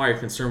reason why you're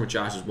concerned with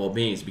Josh's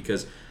well-being is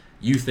because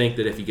you think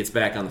that if he gets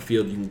back on the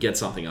field, you can get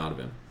something out of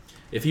him.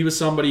 If he was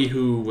somebody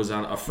who was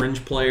on a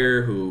fringe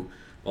player who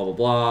blah blah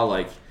blah,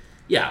 like,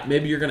 yeah,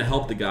 maybe you're going to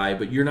help the guy,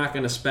 but you're not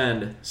going to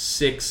spend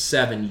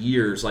 6-7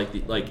 years like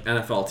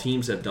NFL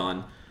teams have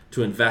done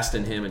to invest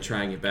in him and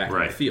try and get back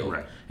on the field.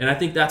 Right. And I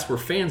think that's where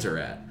fans are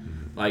at.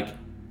 Mm-hmm. Like,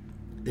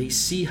 they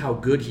see how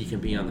good he can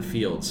be on the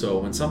field. So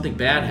when something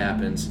bad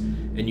happens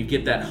and you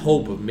get that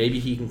hope of maybe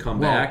he can come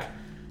back,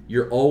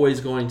 you're always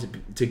going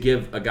to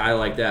give a guy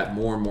like that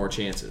more and more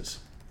chances.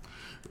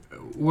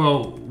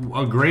 Well,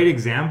 a great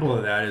example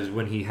of that is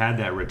when he had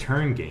that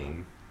return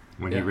game,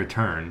 when he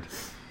returned.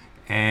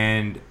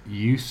 And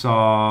you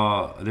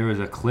saw there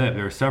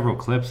were several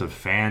clips of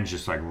fans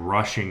just like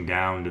rushing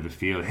down to the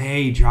field.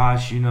 Hey,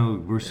 Josh,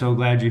 we're so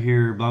glad you're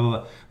here, blah, blah,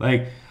 blah.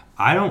 Like,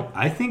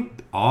 I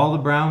think all the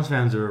Browns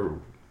fans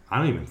I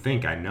don't even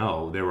think I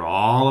know. They were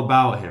all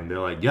about him. They're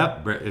like,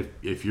 yep,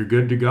 if you're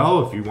good to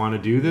go, if you want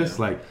to do this,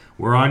 like,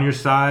 we're on your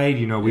side.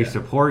 We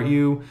support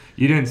you.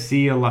 You didn't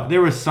see a lot.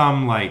 There was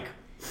some, like,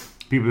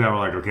 people that were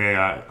like, okay,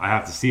 I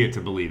have to see it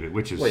to believe it,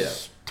 which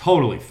is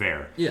totally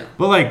fair. Yeah.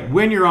 But, like,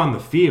 when you're on the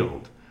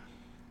field,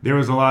 there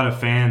was a lot of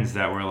fans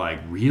that were, like,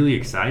 really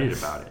excited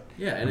about it.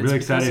 Yeah, and really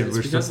it's excited.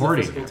 We're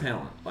supporting physical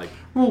talent. Like,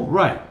 well,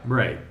 right.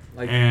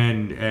 Like,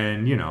 and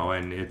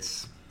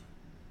it's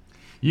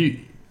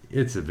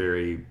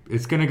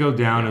it's going to go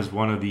down as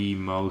one of the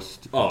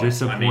most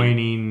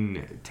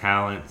disappointing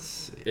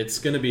talents. It's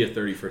going to be a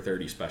 30 for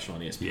 30 special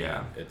on ESPN.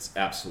 Yeah. It's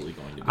absolutely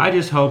going to be. I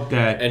just hope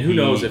that, and who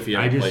knows if he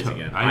ever plays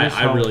again. I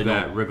hope really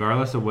that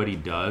regardless of what he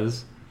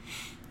does,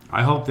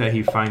 I hope that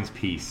he finds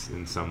peace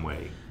in some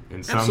way,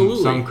 in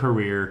some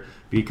career,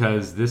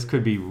 because this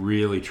could be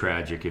really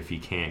tragic if he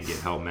can't get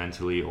help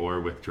mentally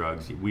or with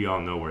drugs. We all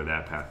know where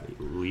that path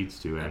leads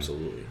to. And,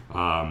 absolutely.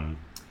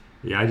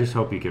 I just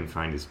hope he can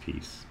find his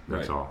peace.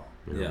 That's all.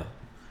 Yeah.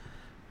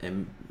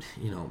 And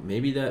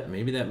maybe that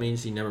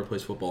means he never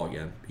plays football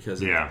again,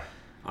 because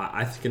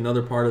I think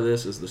another part of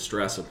this is the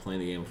stress of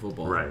playing the game of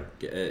football. Right.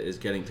 Is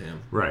getting to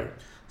him. Right.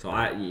 So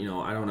I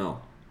don't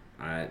know.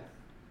 I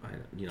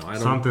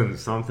don't.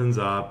 Something's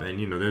up,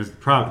 and there's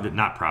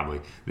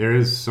there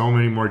is so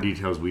many more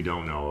details we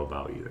don't know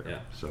about either. Yeah.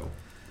 So.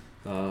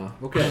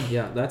 Okay.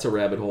 Yeah, that's a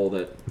rabbit hole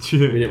that we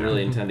didn't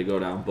really intend to go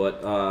down,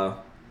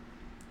 but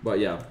But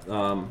yeah,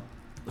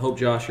 hope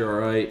Josh,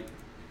 you're all right.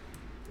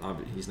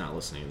 He's not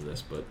listening to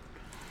this, but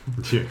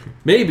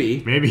maybe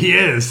he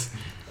is.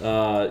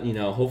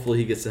 Hopefully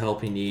he gets the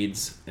help he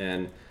needs,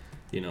 and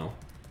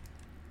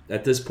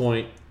at this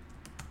point,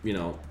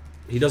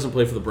 he doesn't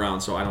play for the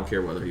Browns, so I don't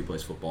care whether he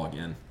plays football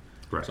again.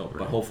 Right. So, right.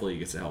 But hopefully he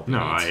gets the help he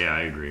No, needs.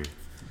 I agree.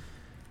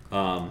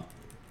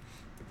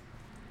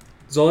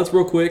 So let's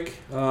real quick,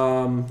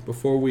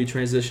 before we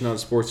transition out of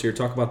sports here,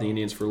 talk about the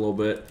Indians for a little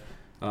bit.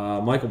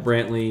 Michael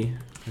Brantley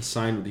has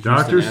signed with the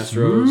Houston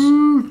Astros.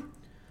 Smooth.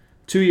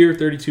 2-year,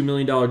 $32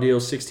 million deal,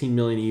 $16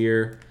 million a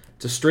year.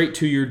 It's a straight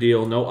 2-year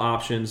deal, no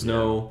options,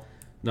 none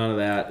of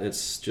that.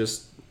 It's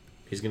just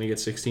he's going to get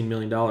 $16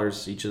 million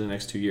each of the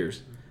next 2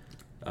 years.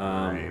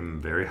 I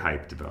am very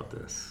hyped about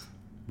this.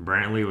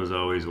 Brantley was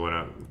always one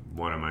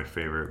of my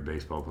favorite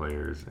baseball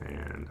players,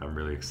 and I'm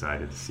really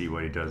excited to see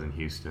what he does in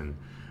Houston.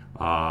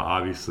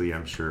 Obviously,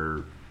 I'm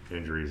sure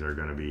injuries are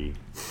going to be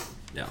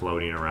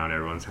floating around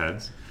everyone's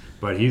heads,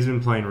 but he's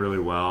been playing really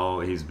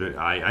well.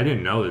 I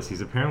didn't know this.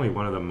 He's apparently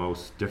one of the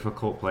most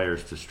difficult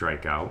players to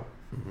strike out.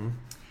 Mm-hmm.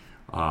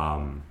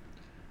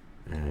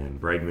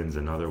 And Bregman's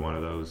another one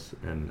of those,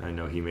 and I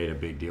know he made a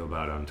big deal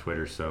about it on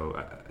Twitter.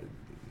 So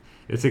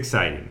it's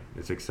exciting.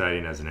 It's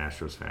exciting as an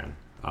Astros fan.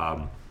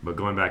 But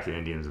going back to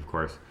Indians, of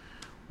course,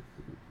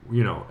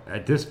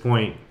 at this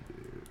point,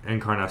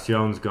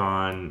 Encarnacion's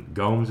gone,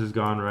 Gomes is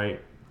gone,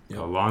 right? Yep.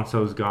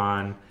 Alonso's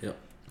gone. Yep.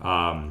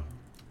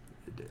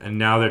 And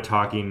now they're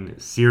talking,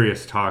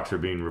 serious talks are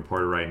being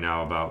reported right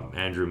now about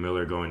Andrew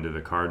Miller going to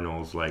the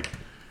Cardinals. Like,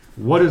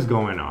 what is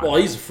going on? Well,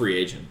 he's a free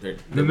agent.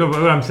 No,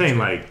 but what I'm saying,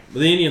 like... But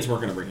the Indians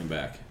weren't going to bring him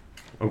back.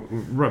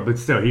 Right, but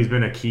still, he's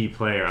been a key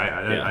player.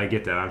 I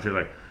get that. I'm sure,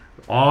 like,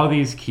 all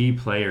these key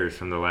players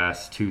from the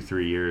last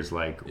 2-3 years,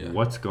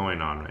 what's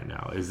going on right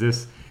now? Is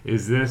this,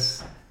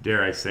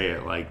 dare I say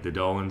it, like the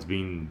Dolans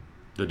being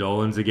the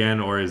Dolans again?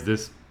 Or is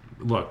this,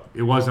 look,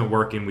 it wasn't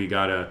working, we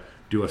got to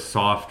do a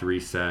soft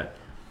reset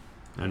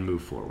and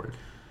move forward?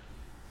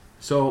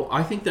 So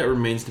I think that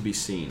remains to be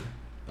seen.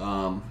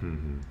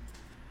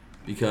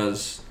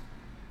 Because,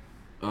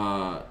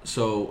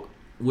 so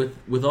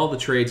with all the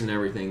trades and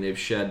everything, they've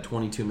shed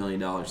 $22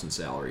 million in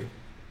salary.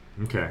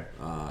 Okay.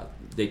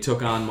 They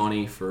took on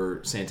money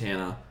for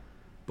Santana,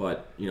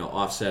 but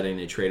offsetting,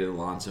 they traded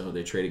Alonso,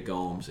 they traded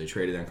Gomes, they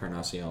traded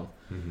Encarnacion.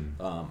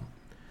 Mm-hmm.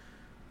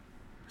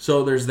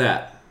 So there's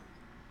that.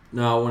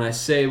 Now, when I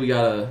say we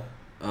gotta,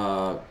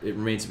 it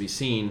remains to be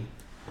seen.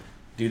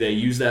 Do they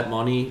use that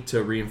money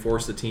to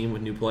reinforce the team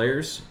with new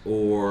players,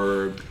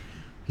 or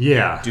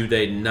do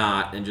they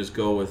not and just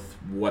go with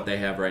what they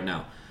have right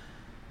now?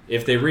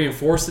 If they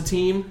reinforce the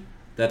team,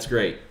 that's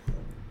great.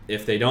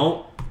 If they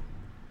don't,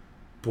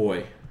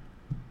 boy.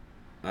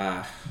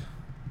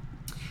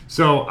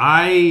 So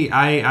I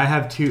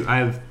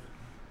have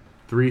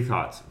three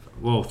thoughts.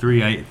 Well,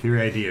 three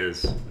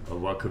ideas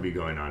of what could be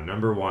going on.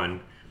 Number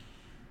one,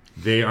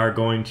 they are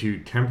going to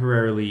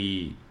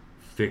temporarily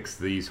fix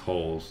these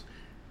holes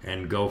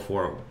and go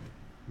for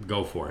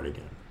it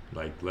again.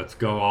 Like, let's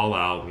go all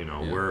out.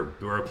 We're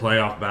a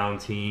playoff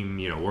bound team.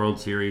 World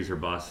Series or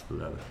bust.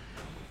 Whatever.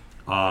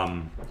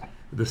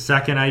 The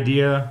second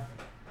idea,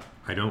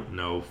 I don't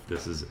know if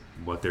this is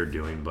what they're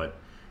doing, but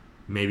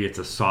maybe it's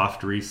a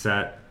soft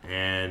reset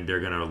and they're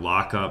going to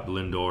lock up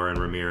Lindor and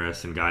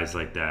Ramirez and guys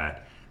like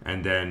that.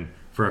 And then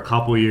for a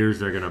couple years,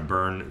 they're going to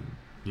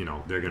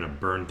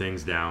burn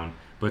things down,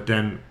 but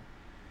then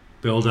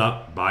build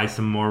up, buy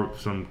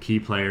some key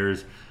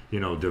players,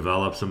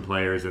 develop some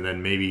players, and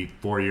then maybe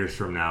 4 years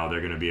from now,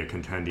 they're going to be a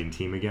contending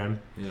team again.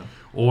 Yeah.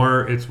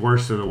 Or it's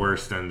worse of the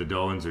worst, and the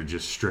Dolans are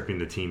just stripping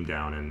the team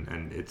down,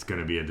 and it's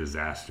going to be a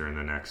disaster in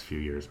the next few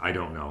years. I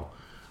don't know.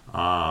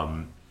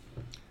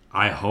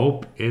 I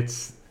hope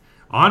it's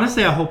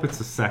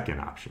the second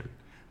option,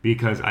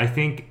 because I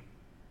think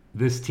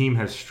this team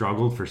has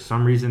struggled. For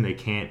some reason, they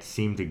can't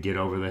seem to get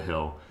over the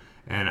hill.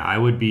 And I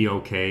would be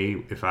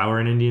okay, if I were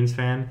an Indians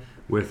fan,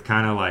 with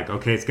kind of like,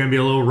 okay, it's going to be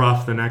a little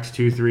rough the next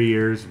 2-3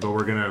 years, but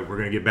we're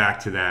gonna get back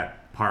to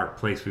that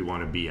place we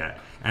want to be at.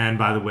 And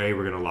by the way,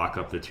 we're going to lock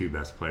up the two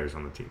best players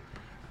on the team.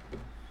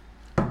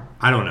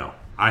 I don't know.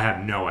 I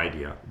have no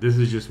idea. This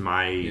is just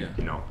my,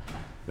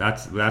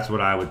 that's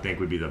what I would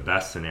think would be the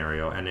best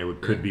scenario, and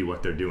it could be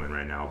what they're doing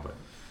right now. But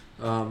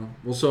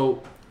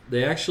so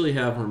they actually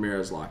have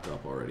Ramirez locked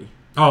up already.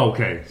 Oh,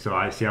 okay. So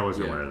I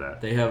wasn't aware of that.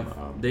 They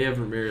have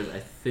Ramirez, I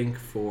think,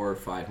 for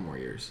 5 more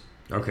years.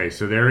 Okay,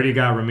 so they already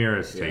got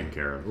Ramirez taken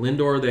care of.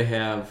 Lindor they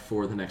have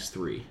for the next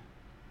 3.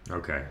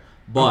 Okay.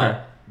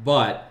 But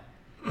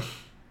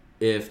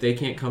if they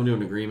can't come to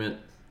an agreement,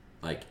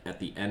 like at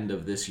the end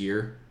of this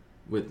year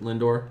with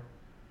Lindor,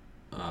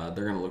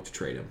 they're going to look to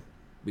trade him,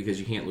 because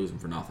you can't lose him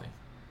for nothing.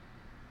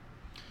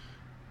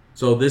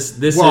 So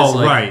this is like,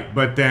 right,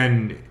 but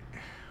then,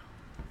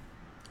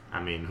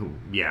 I mean,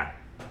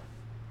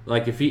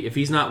 Like if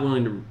he's not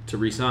willing to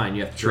resign,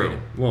 you have to trade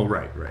him. Well,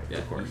 right, Yeah,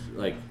 of course.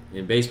 Like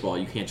in baseball,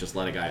 you can't just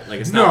let a guy like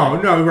it's No,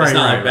 not no, right, It's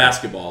not right, like right.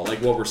 basketball, like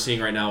what we're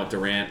seeing right now with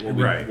Durant,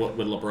 Right.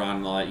 with LeBron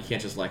and all that. You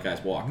can't just let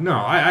guys walk. No,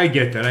 I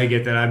get that.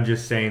 I'm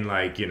just saying,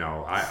 like, you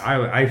know,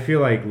 I feel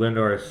like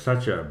Lindor is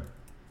such a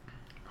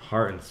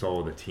heart and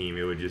soul of the team.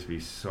 It would just be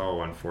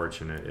so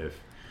unfortunate if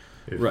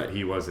Right.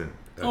 he wasn't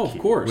Of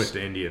course. with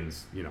the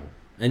Indians, you know.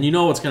 And you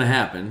know what's going to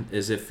happen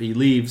is if he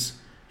leaves,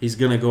 he's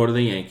going to go to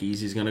the Yankees.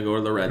 He's going to go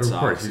to the Red Of Sox.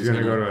 course, he's going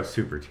to go to a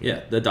super team.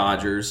 Yeah, the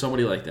Dodgers,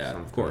 somebody like that,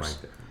 Something of course.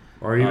 like that.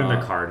 Or even the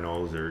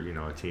Cardinals, or you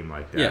know, a team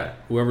like that. Yeah,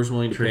 whoever's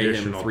willing to pay him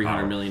Traditional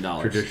 $300 million.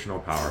 Traditional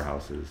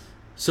powerhouses.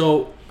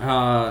 So,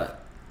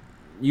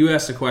 you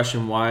asked the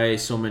question why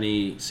so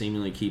many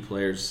seemingly key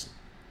players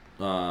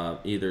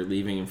either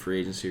leaving in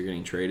free agency or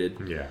getting traded.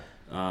 Yeah.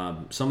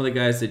 Some of the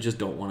guys they just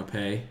don't want to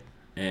pay,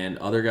 and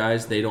other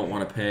guys they don't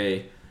want to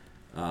pay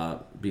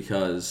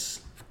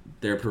because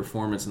their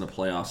performance in the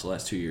playoffs the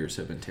last 2 years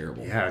have been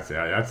terrible. Yeah,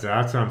 that's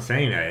what I'm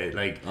saying.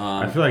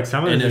 I feel like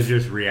some of this is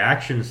just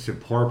reactions to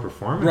poor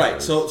performances.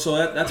 Right.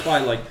 So that's why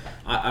like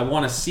I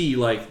want to see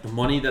like the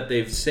money that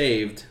they've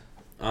saved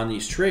on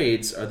these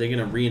trades. Are they going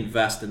to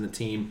reinvest in the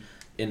team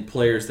in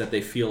players that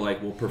they feel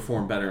like will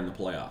perform better in the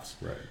playoffs?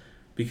 Right.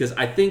 Because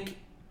I think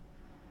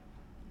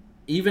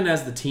even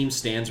as the team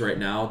stands right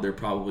now, they're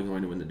probably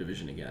going to win the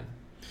division again,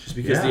 just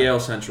because the AL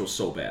Central is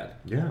so bad.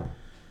 Yeah.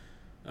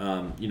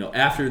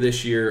 After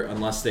this year,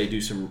 unless they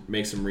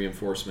make some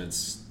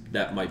reinforcements,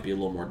 that might be a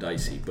little more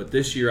dicey. But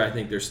this year, I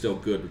think they're still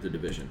good with the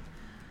division.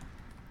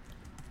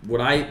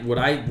 What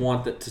I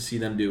want to see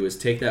them do is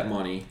take that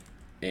money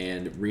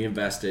and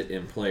reinvest it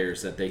in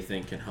players that they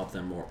think can help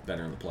them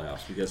better in the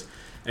playoffs. Because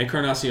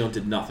Encarnacion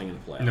did nothing in the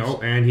playoffs.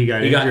 No, and he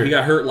got injured. He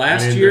got hurt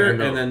last year,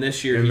 and then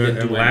this year he didn't do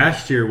anything.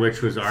 Last year,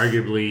 which was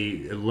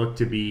arguably it looked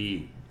to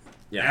be.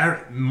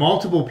 Yeah.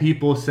 Multiple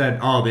people said,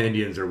 "Oh, the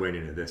Indians are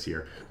winning it this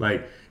year."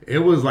 Like it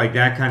was like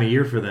that kind of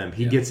year for them.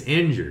 He gets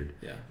injured,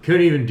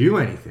 couldn't even do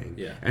anything.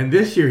 Yeah. And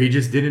this year he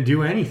just didn't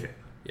do anything.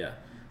 Yeah,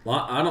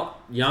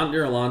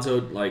 Yonder Alonso,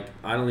 like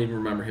I don't even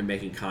remember him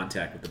making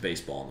contact with the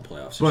baseball in the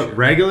playoffs. But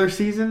regular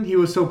season, he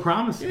was so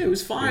promising. Yeah, it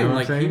was fine. You know what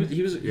I'm saying?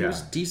 he was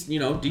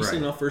decent, decent Right.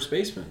 enough first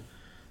baseman.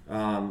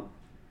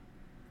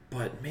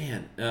 But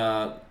man,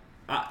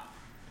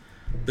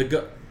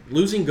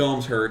 losing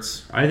Gomes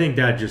hurts. I think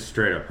that just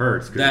straight up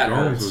hurts because That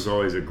Gomes hurts. was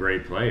always a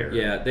great player.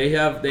 Yeah, they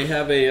have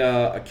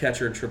a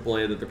catcher in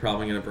AAA that they're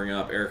probably going to bring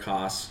up, Eric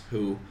Haas,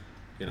 who,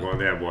 Well,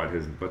 they have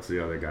what's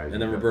the other guy? And then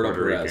The Roberto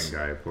Puerto Perez.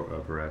 Rican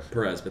guy, Perez.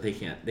 Perez, but they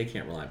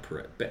can't rely on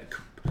Perez.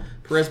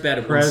 Perez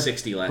batted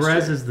 160 last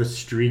Perez year. is the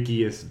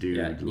streakiest dude.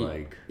 Yeah,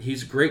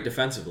 he's great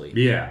defensively.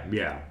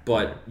 Yeah.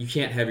 But you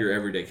can't have your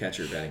everyday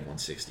catcher batting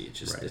 160. It's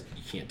just Right.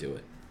 you can't do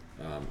it.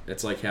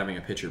 It's like having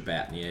a pitcher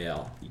bat in the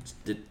AL.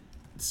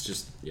 It's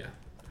just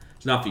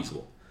it's not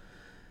feasible.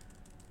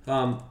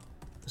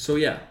 So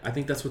I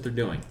think that's what they're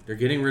doing. They're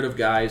getting rid of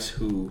guys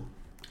who,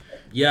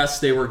 yes,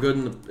 they were good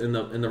in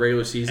the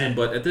regular season,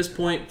 but at this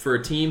point, for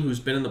a team who's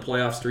been in the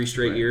playoffs 3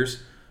 straight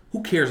years,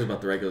 who cares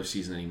about the regular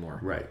season anymore?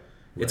 Right.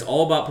 It's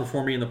all about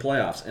performing in the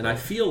playoffs, and I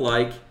feel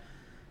like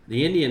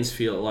the Indians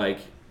feel like,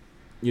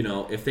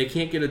 if they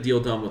can't get a deal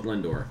done with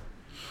Lindor,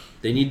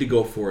 they need to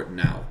go for it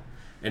now.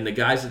 And the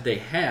guys that they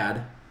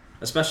had,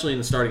 especially in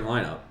the starting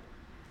lineup,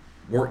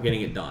 weren't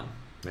getting it done.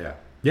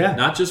 Yeah.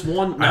 Not just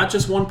one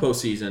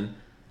postseason,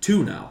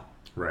 2 now.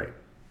 Right.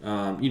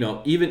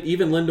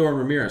 Even Lindor and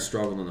Ramirez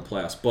struggled in the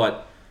playoffs,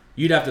 but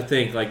you'd have to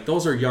think like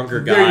those are younger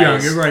guys. They're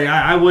young. You're right.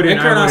 I wouldn't.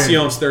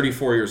 Encarnacion's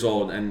 34 years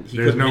old, and he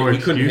There's couldn't no hit.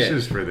 He couldn't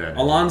excuses hit. for that.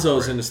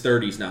 Alonso's Right. in his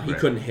 30s now. He Right.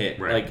 couldn't hit.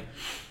 Right. Like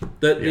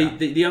the other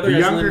the guys,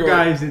 younger Lindor,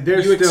 guys,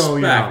 they're you still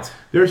expect,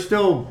 they're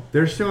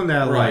still in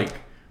that Right. like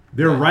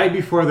they're right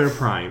before their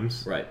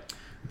primes. right.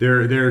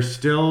 They're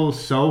still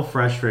so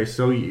fresh faced,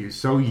 so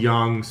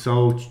young,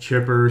 so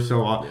chipper,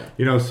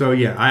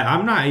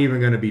 I'm not even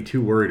going to be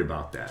too worried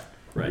about that.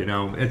 Right.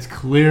 It's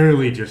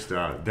clearly just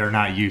they're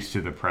not used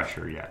to the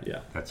pressure yet.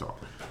 Yeah. That's all.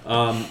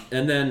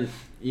 And then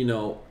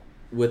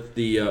with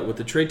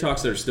the trade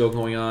talks that are still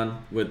going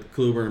on with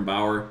Kluber and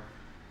Bauer,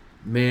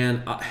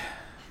 man,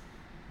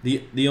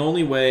 the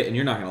only way, and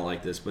you're not going to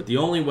like this, but the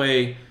only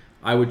way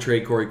I would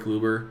trade Corey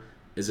Kluber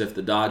is if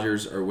the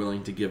Dodgers are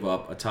willing to give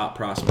up a top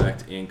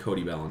prospect and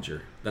Cody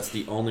Bellinger. That's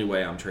the only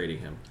way I'm trading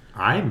him.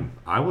 I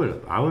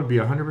would be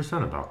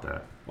 100% about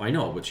that. Well, I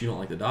know, but you don't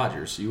like the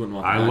Dodgers, so you wouldn't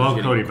want the I Dodgers love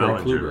getting Cody Corey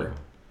Bellinger. Kluber.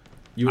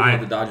 You wouldn't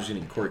want the Dodgers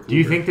getting Corey Kluber. Do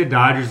you think the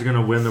Dodgers are going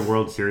to win the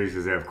World Series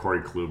because they have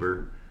Corey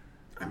Kluber?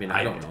 I mean,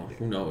 I don't know.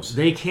 Who knows?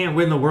 They can't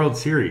win the World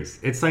Series.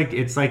 They're like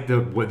the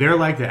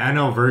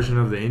NL version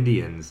of the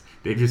Indians.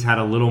 They just had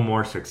a little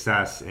more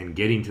success in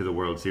getting to the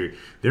World Series.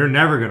 They're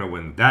never going to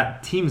win.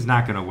 That team's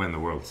not going to win the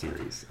World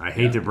Series. I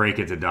hate to break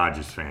it to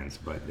Dodgers fans,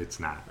 but it's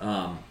not.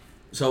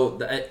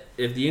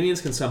 If the Indians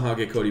can somehow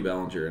get Cody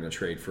Bellinger in a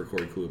trade for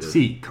Corey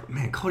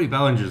Kluber, Cody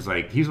Bellinger's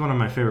he's one of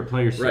my favorite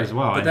players as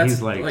well. But and that's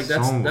he's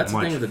that's so the much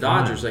thing with the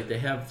fun. Dodgers. Like they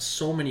have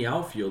so many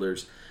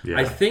outfielders. Yeah.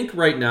 I think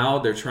right now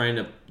they're trying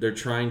to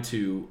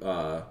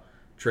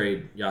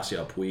trade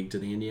Yasiel Puig to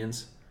the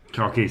Indians.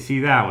 Okay,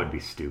 see, that would be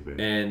stupid.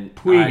 And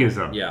Puig is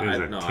a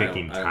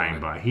ticking I don't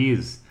time bomb.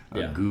 He's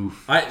a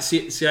goof. I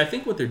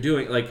think what they're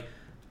doing, like,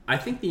 I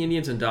think the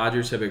Indians and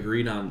Dodgers have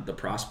agreed on the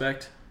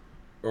prospect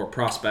or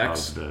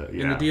prospects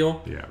in the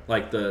deal. Yeah.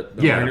 Like the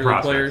minor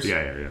league players.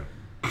 Yeah.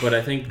 But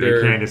I think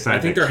They can't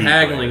decide they're the key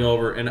haggling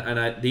player.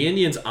 over, the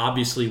Indians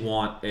obviously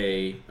want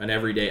an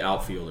everyday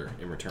outfielder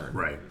in return.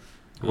 Right.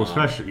 Well,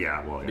 especially,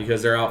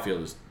 Because their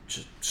outfield is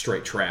just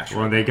straight trash.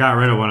 Well, they got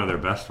rid of one of their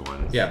best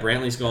ones. Yeah,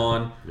 Brantley's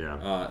gone.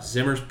 Yeah.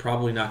 Zimmer's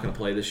probably not going to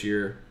play this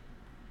year.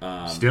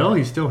 He's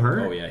still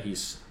hurt? Oh, yeah.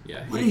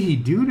 What did he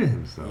do to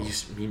himself?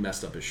 He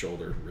messed up his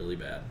shoulder really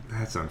bad.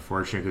 That's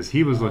unfortunate because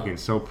he was looking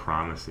so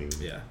promising.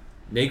 Yeah.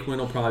 Naquin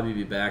will probably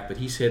be back, but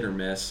he's hit or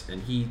miss,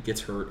 and he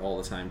gets hurt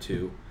all the time,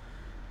 too.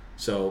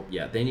 So,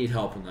 yeah, they need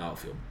help in the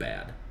outfield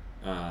bad.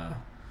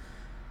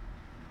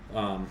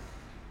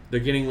 They're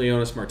getting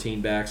Leonis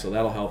Martin back, so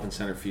that'll help in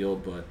center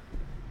field, but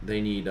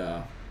they need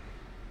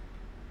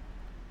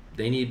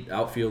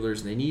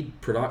outfielders, and they need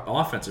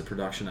offensive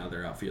production out of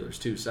their outfielders,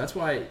 too. So that's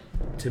why,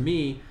 to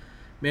me,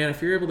 man,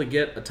 if you're able to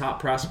get a top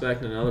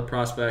prospect and another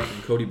prospect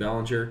and Cody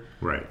Bellinger,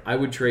 right, I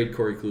would trade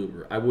Corey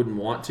Kluber. I wouldn't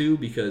want to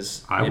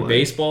because in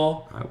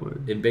baseball,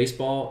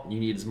 you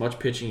need as much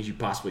pitching as you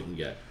possibly can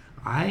get.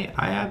 I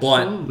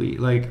absolutely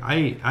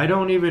I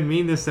don't even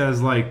mean this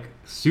as like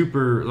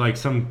super like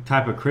some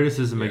type of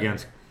criticism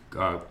against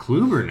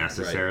Kluber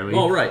necessarily. Right.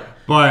 Oh, right.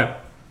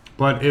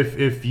 But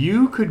if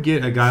you could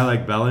get a guy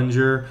like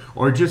Bellinger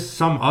or just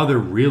some other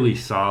really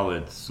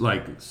solid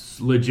like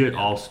legit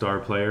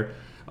all-star player,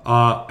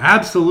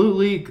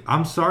 absolutely.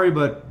 I'm sorry,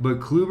 but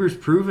Kluber's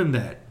proven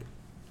that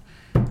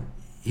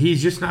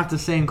he's just not the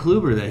same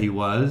Kluber that he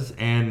was,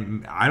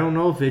 and I don't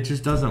know if it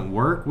just doesn't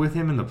work with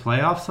him in the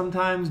playoffs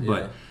sometimes,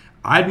 but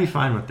I'd be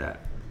fine with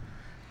that.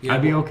 Yeah,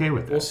 I'd be okay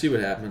with that. We'll see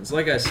what happens.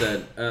 Like I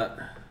said,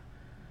 the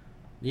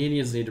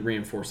Indians need to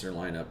reinforce their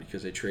lineup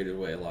because they traded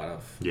away a lot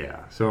of...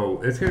 Yeah,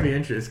 so it's going to be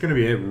interesting. It's going to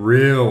be a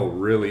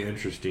really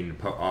interesting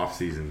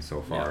offseason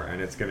so far,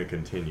 and it's going to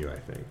continue, I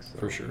think. So.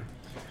 For sure.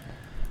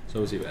 So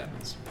we'll see what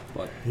happens.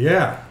 But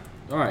yeah.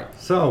 All right.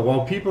 So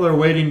while people are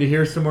waiting to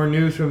hear some more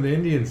news from the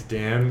Indians,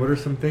 Dan, what are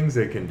some things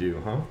they can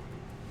do, huh?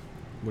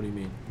 What do you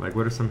mean? Like,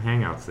 what are some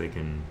hangouts they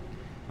can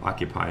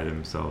occupy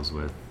themselves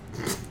with?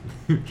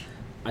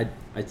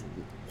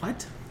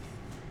 What?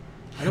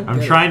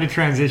 I'm trying to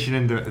transition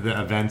into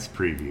the events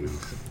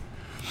previews.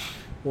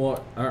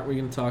 Well, aren't we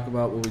going to talk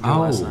about what we did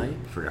last night?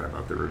 Forgot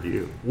about the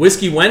review.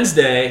 Whiskey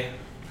Wednesday.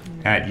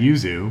 At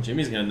Yuzu.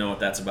 Jimmy's going to know what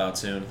that's about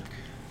soon.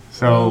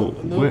 So,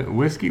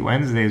 Whiskey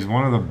Wednesday is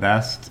one of the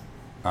best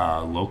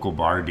local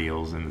bar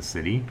deals in the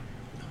city.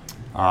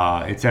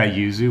 It's at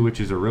Yuzu, which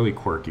is a really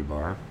quirky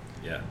bar.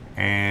 Yeah.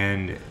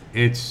 And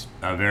it's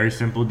a very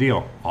simple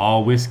deal.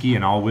 All whiskey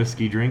and all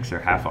whiskey drinks are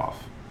half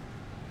off.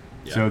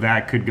 Yeah. So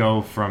that could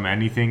go from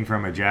anything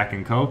from a Jack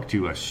and Coke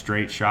to a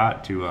straight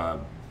shot to a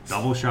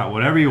double shot,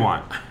 whatever you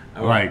want.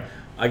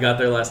 I got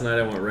there last night.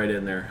 I went right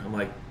in there. I'm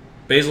like,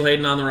 Basil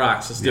Hayden on the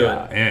rocks. Let's do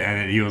it.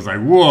 And he was like,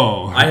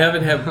 "Whoa!" I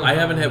haven't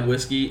had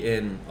whiskey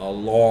in a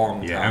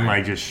long time. Yeah, and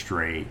like just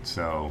straight.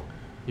 So,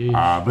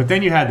 but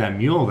then you had that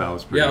mule that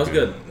was pretty. Yeah, it was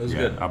good. It was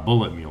good. A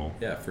bullet mule.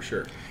 Yeah, for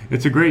sure.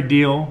 It's a great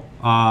deal.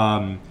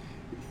 I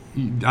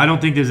don't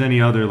think there's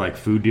any other like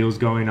food deals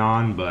going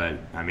on, but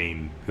I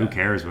mean, who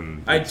cares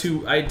when I had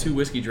two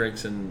whiskey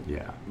drinks and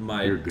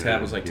my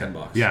tab was like $10.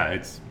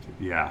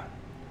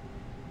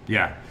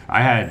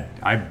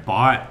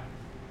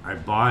 I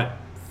bought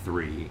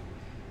 3.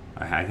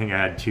 I think I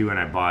had 2, and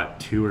I bought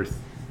 2,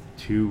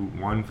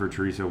 one for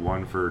Teresa,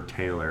 one for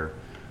Taylor,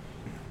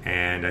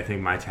 and I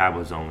think my tab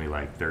was only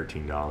like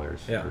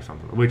 $13 or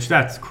something, which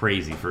that's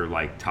crazy for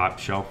like top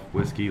shelf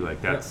whiskey.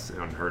 Like that's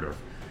unheard of.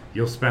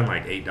 You'll spend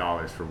like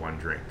 $8 for one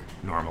drink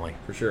normally.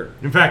 For sure.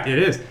 In fact, it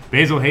is.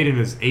 Basil Hayden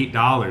is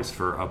 $8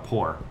 for a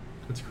pour.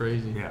 That's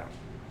crazy. Yeah.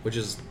 Which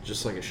is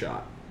just like a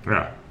shot.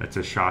 Yeah, it's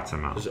a shots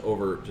amount. Just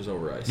over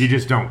ice. You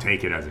just don't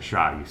take it as a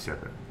shot. You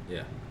sip it.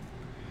 Yeah.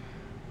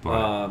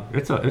 But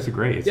it's a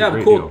great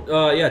cool.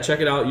 deal. Check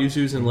it out.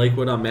 Yuzu's in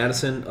Lakewood on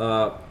Madison.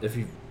 If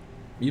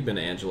you've been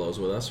to Angelo's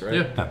with us, right?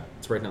 Yeah.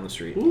 It's right down the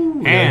street.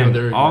 Ooh,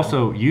 and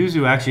also,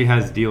 Yuzu actually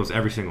has deals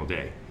every single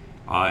day.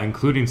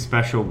 Including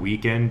special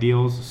weekend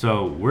deals.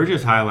 So we're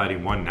just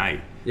highlighting one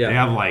night. Yeah. They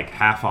have like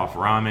half off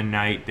ramen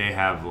night. They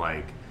have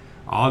like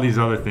all these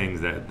other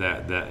things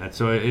that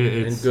so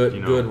it's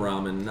and good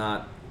ramen,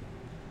 not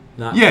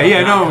not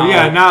college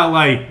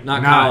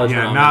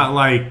ramen. Not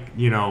like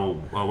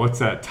what's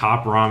that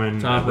top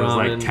ramen? Top those ramen,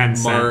 like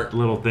 10-cent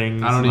little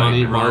things. I don't even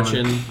eat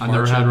ramen. I've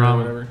never had ramen.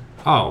 Whatever.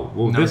 Oh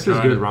well, this is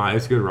good ramen.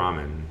 It's good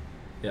ramen.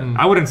 Yeah.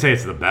 I wouldn't say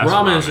it's the best.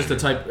 Ramen is just a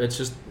type. It's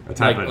just a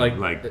type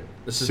like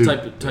this is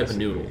type of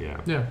noodle.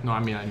 Yeah. No, I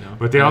mean I know.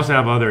 But they also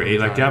have other they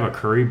have a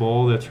curry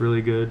bowl that's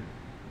really good.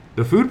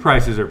 The food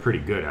prices are pretty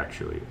good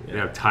actually. Yeah. They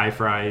have Thai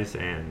fries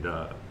and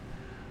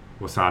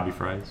wasabi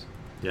fries.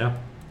 Yeah,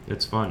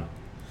 it's fun.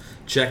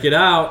 Check it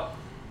out,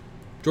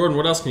 Jordan.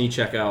 What else can you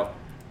check out?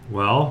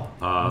 Well,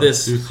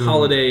 this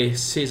holiday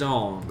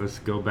season. Let's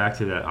go back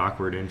to that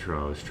awkward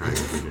intro I was trying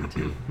to get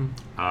into.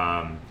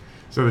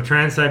 So the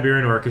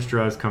Trans-Siberian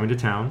Orchestra is coming to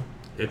town.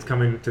 It's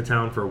coming to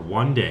town for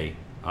one day,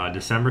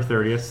 December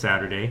 30th,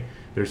 Saturday.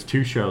 There's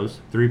 2 shows,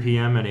 3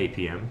 p.m. and 8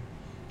 p.m.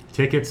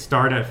 Tickets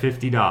start at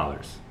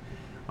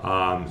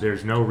 $50.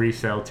 There's no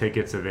resale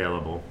tickets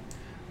available.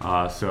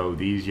 So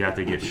these you have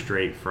to get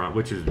straight from,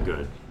 which is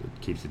good.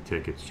 It keeps the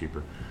tickets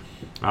cheaper.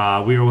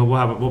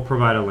 We'll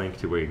provide a link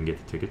to where you can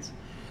get the tickets.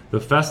 The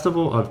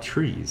Festival of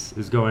Trees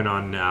is going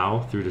on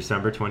now through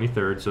December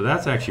 23rd, so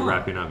that's actually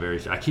wrapping up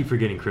very soon. I keep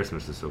forgetting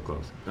Christmas is so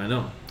close. I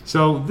know.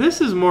 So this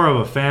is more of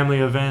a family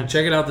event.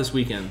 Check it out this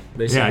weekend.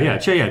 Check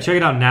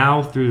it out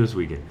now through this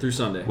weekend. Through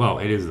Sunday. Well,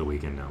 it is the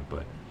weekend now,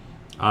 but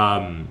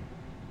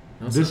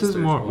this is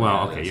more.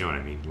 Well, okay, you know what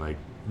I mean. Like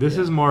this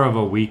is more of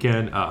a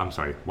weekend. I'm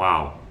sorry.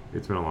 Wow,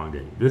 it's been a long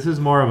day. This is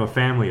more of a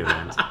family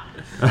event.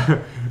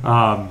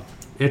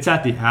 It's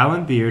at the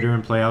Allen Theater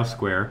in Playhouse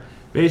Square.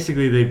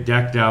 Basically, they've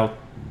decked out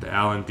the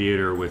Allen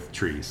Theater with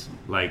trees,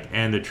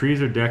 and the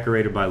trees are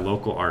decorated by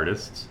local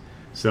artists.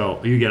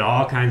 So you get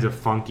all kinds of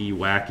funky,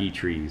 wacky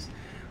trees.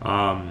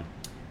 And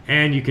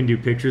you can do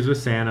pictures with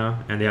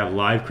Santa, and they have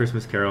live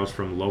Christmas carols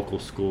from local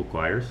school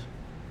choirs.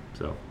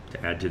 So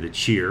to add to the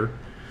cheer.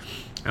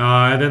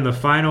 And then the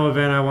final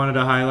event I wanted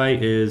to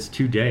highlight is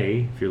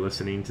today, if you're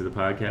listening to the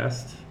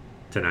podcast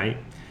tonight,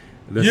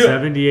 the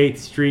 78th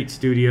Street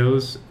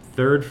Studios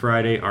Third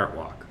Friday Art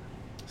Walk.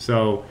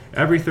 So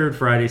every third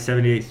Friday,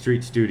 78th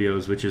Street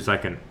Studios, which is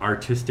like an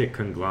artistic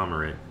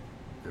conglomerate,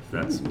 if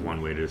that's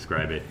one way to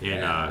describe it,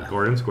 in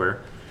Gordon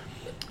Square.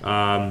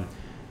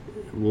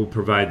 We'll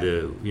provide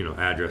the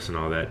address and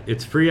all that.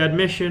 It's free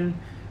admission.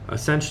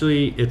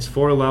 Essentially, it's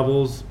 4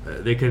 levels.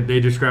 They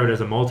describe it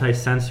as a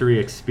multi-sensory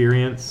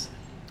experience.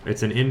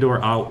 It's an indoor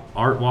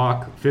art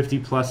walk,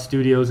 50-plus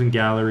studios and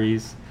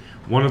galleries,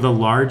 one of the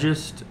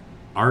largest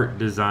art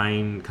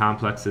design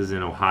complexes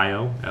in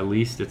Ohio. At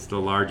least it's the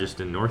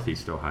largest in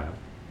Northeast Ohio.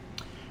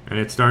 And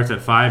it starts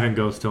at 5 and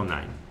goes till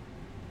 9.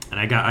 And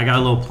I got a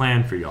little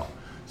plan for y'all.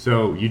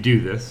 So you do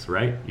this,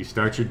 right? You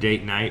start your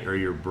date night or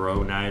your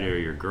bro night or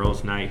your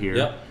girls night here.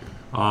 Yep.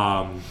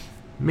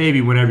 Maybe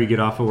whenever you get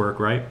off of work,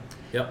 right?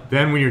 Yep.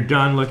 Then when you're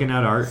done looking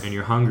at art and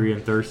you're hungry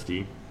and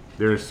thirsty,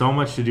 there's so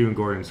much to do in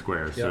Gordon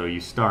Square. Yep. So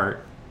you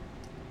start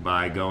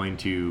by going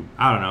to,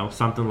 I don't know,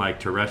 something like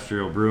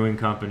Terrestrial Brewing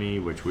Company,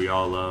 which we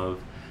all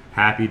love,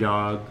 Happy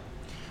Dog.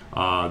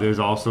 There's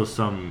also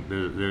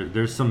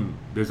there's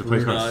a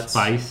place called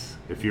Spice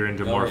if you're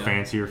into more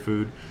fancier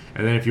food.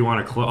 And then if you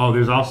want to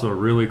there's also a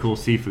really cool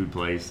seafood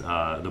place,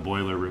 the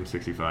Boiler Room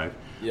 65.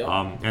 Yep.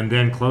 And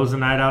then close the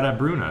night out at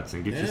Brew Nuts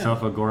and get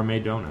yourself a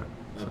gourmet donut.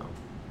 So.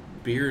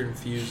 Beer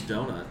infused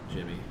donut,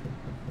 Jimmy.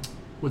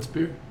 What's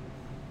beer?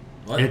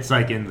 What? It's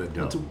like in the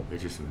dough.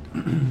 It's just in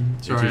the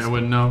dough. Sorry, I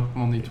wouldn't know.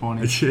 I'm only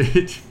 20.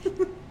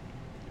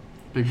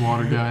 Big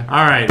water guy.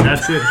 All right,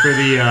 that's it for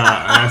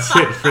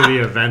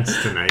the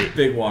events tonight.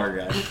 Big water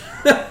guy.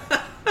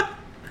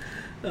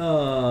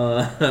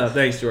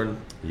 Thanks, Jordan.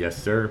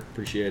 Yes, sir.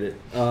 Appreciate it.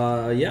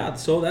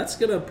 So that's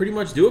gonna pretty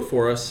much do it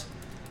for us.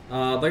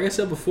 Like I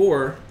said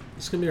before,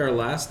 this is gonna be our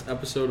last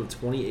episode of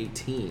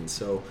 2018.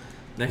 So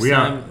next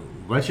time.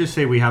 Let's just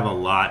say we have a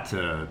lot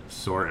to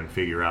sort and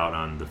figure out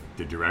on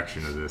the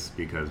direction of this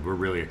because we're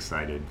really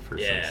excited for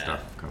some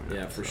stuff coming up.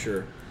 Yeah, for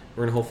sure.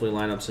 We're going to hopefully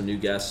line up some new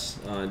guests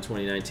in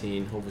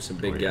 2019, hopefully some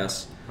big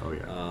guests. Oh,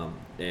 yeah.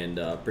 And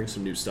bring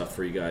some new stuff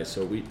for you guys.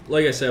 So,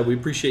 like I said, we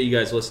appreciate you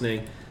guys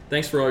listening.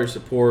 Thanks for all your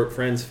support,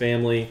 friends,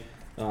 family,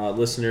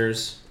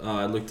 listeners.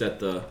 I looked at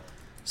the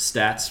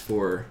stats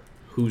for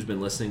who's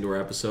been listening to our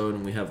episode,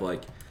 and we've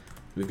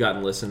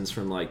gotten listens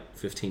from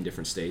 15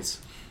 different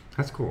states.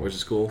 That's cool. Which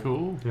is cool.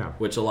 Cool. Yeah.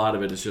 Which a lot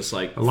of it is just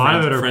a lot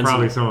of it are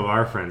probably some of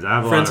our friends. I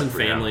have friends a lot and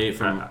family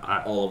from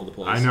all over the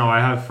place. I know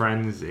I have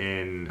friends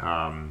in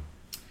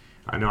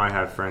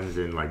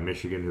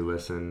Michigan who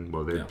listen.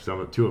 Well,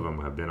 2 of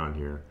them have been on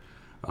here.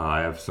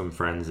 I have some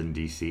friends in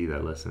DC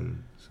that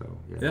listen. So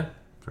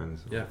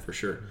friends. Yeah, for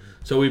sure.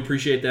 So we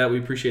appreciate that. We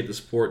appreciate the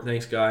support.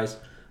 Thanks, guys.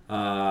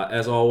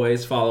 As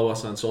always, follow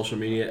us on social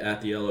media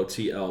at the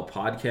LOTL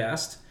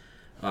Podcast.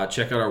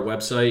 Check out our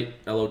website,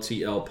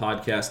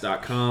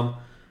 lotlpodcast.com,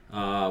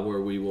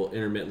 where we will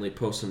intermittently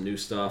post some new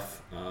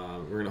stuff.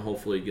 We're going to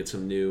hopefully get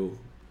some new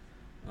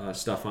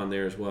stuff on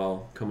there as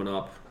well coming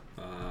up.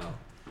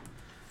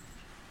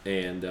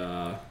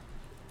 I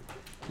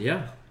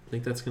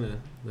think that's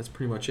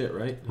pretty much it,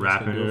 right?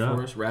 Wrapping it up.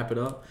 For us. Wrap it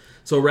up.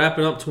 So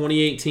wrapping up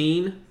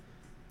 2018.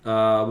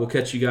 We'll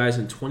catch you guys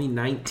in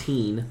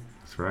 2019.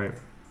 That's right.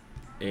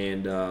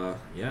 And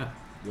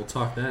we'll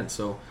talk then.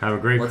 So have a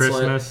great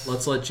Christmas.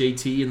 Let's let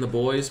JT and the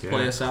boys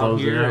play us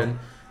out here,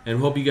 and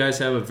hope you guys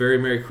have a very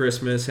Merry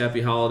Christmas,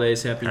 Happy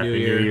Holidays, Happy New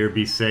Year. New Year.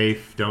 Be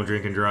safe. Don't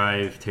drink and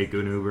drive. Take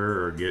an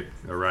Uber or get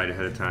a ride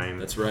ahead of time.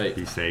 That's right.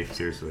 Be safe.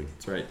 Seriously.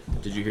 That's right.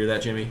 Did you hear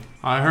that, Jimmy?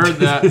 I heard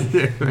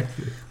that.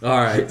 All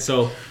right.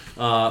 So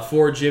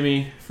for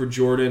Jimmy, for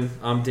Jordan,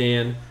 I'm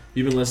Dan.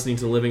 You've been listening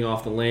to Living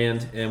Off the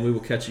Land, and we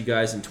will catch you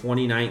guys in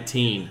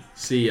 2019.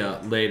 See ya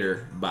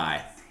later.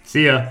 Bye.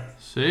 See ya.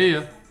 See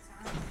ya.